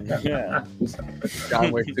right? Yeah.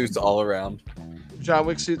 John Wick suits all around. John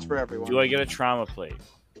Wick suits for everyone. Do I get a trauma plate?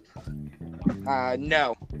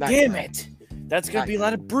 No. Damn it! That's gonna be a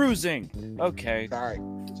lot of bruising. Okay. Sorry,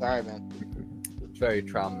 man. It's very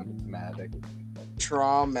traumatic.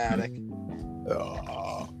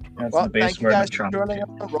 Well, thank you guys for joining us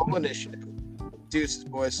on Roll Initiative. Deuces,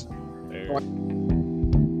 boys. There.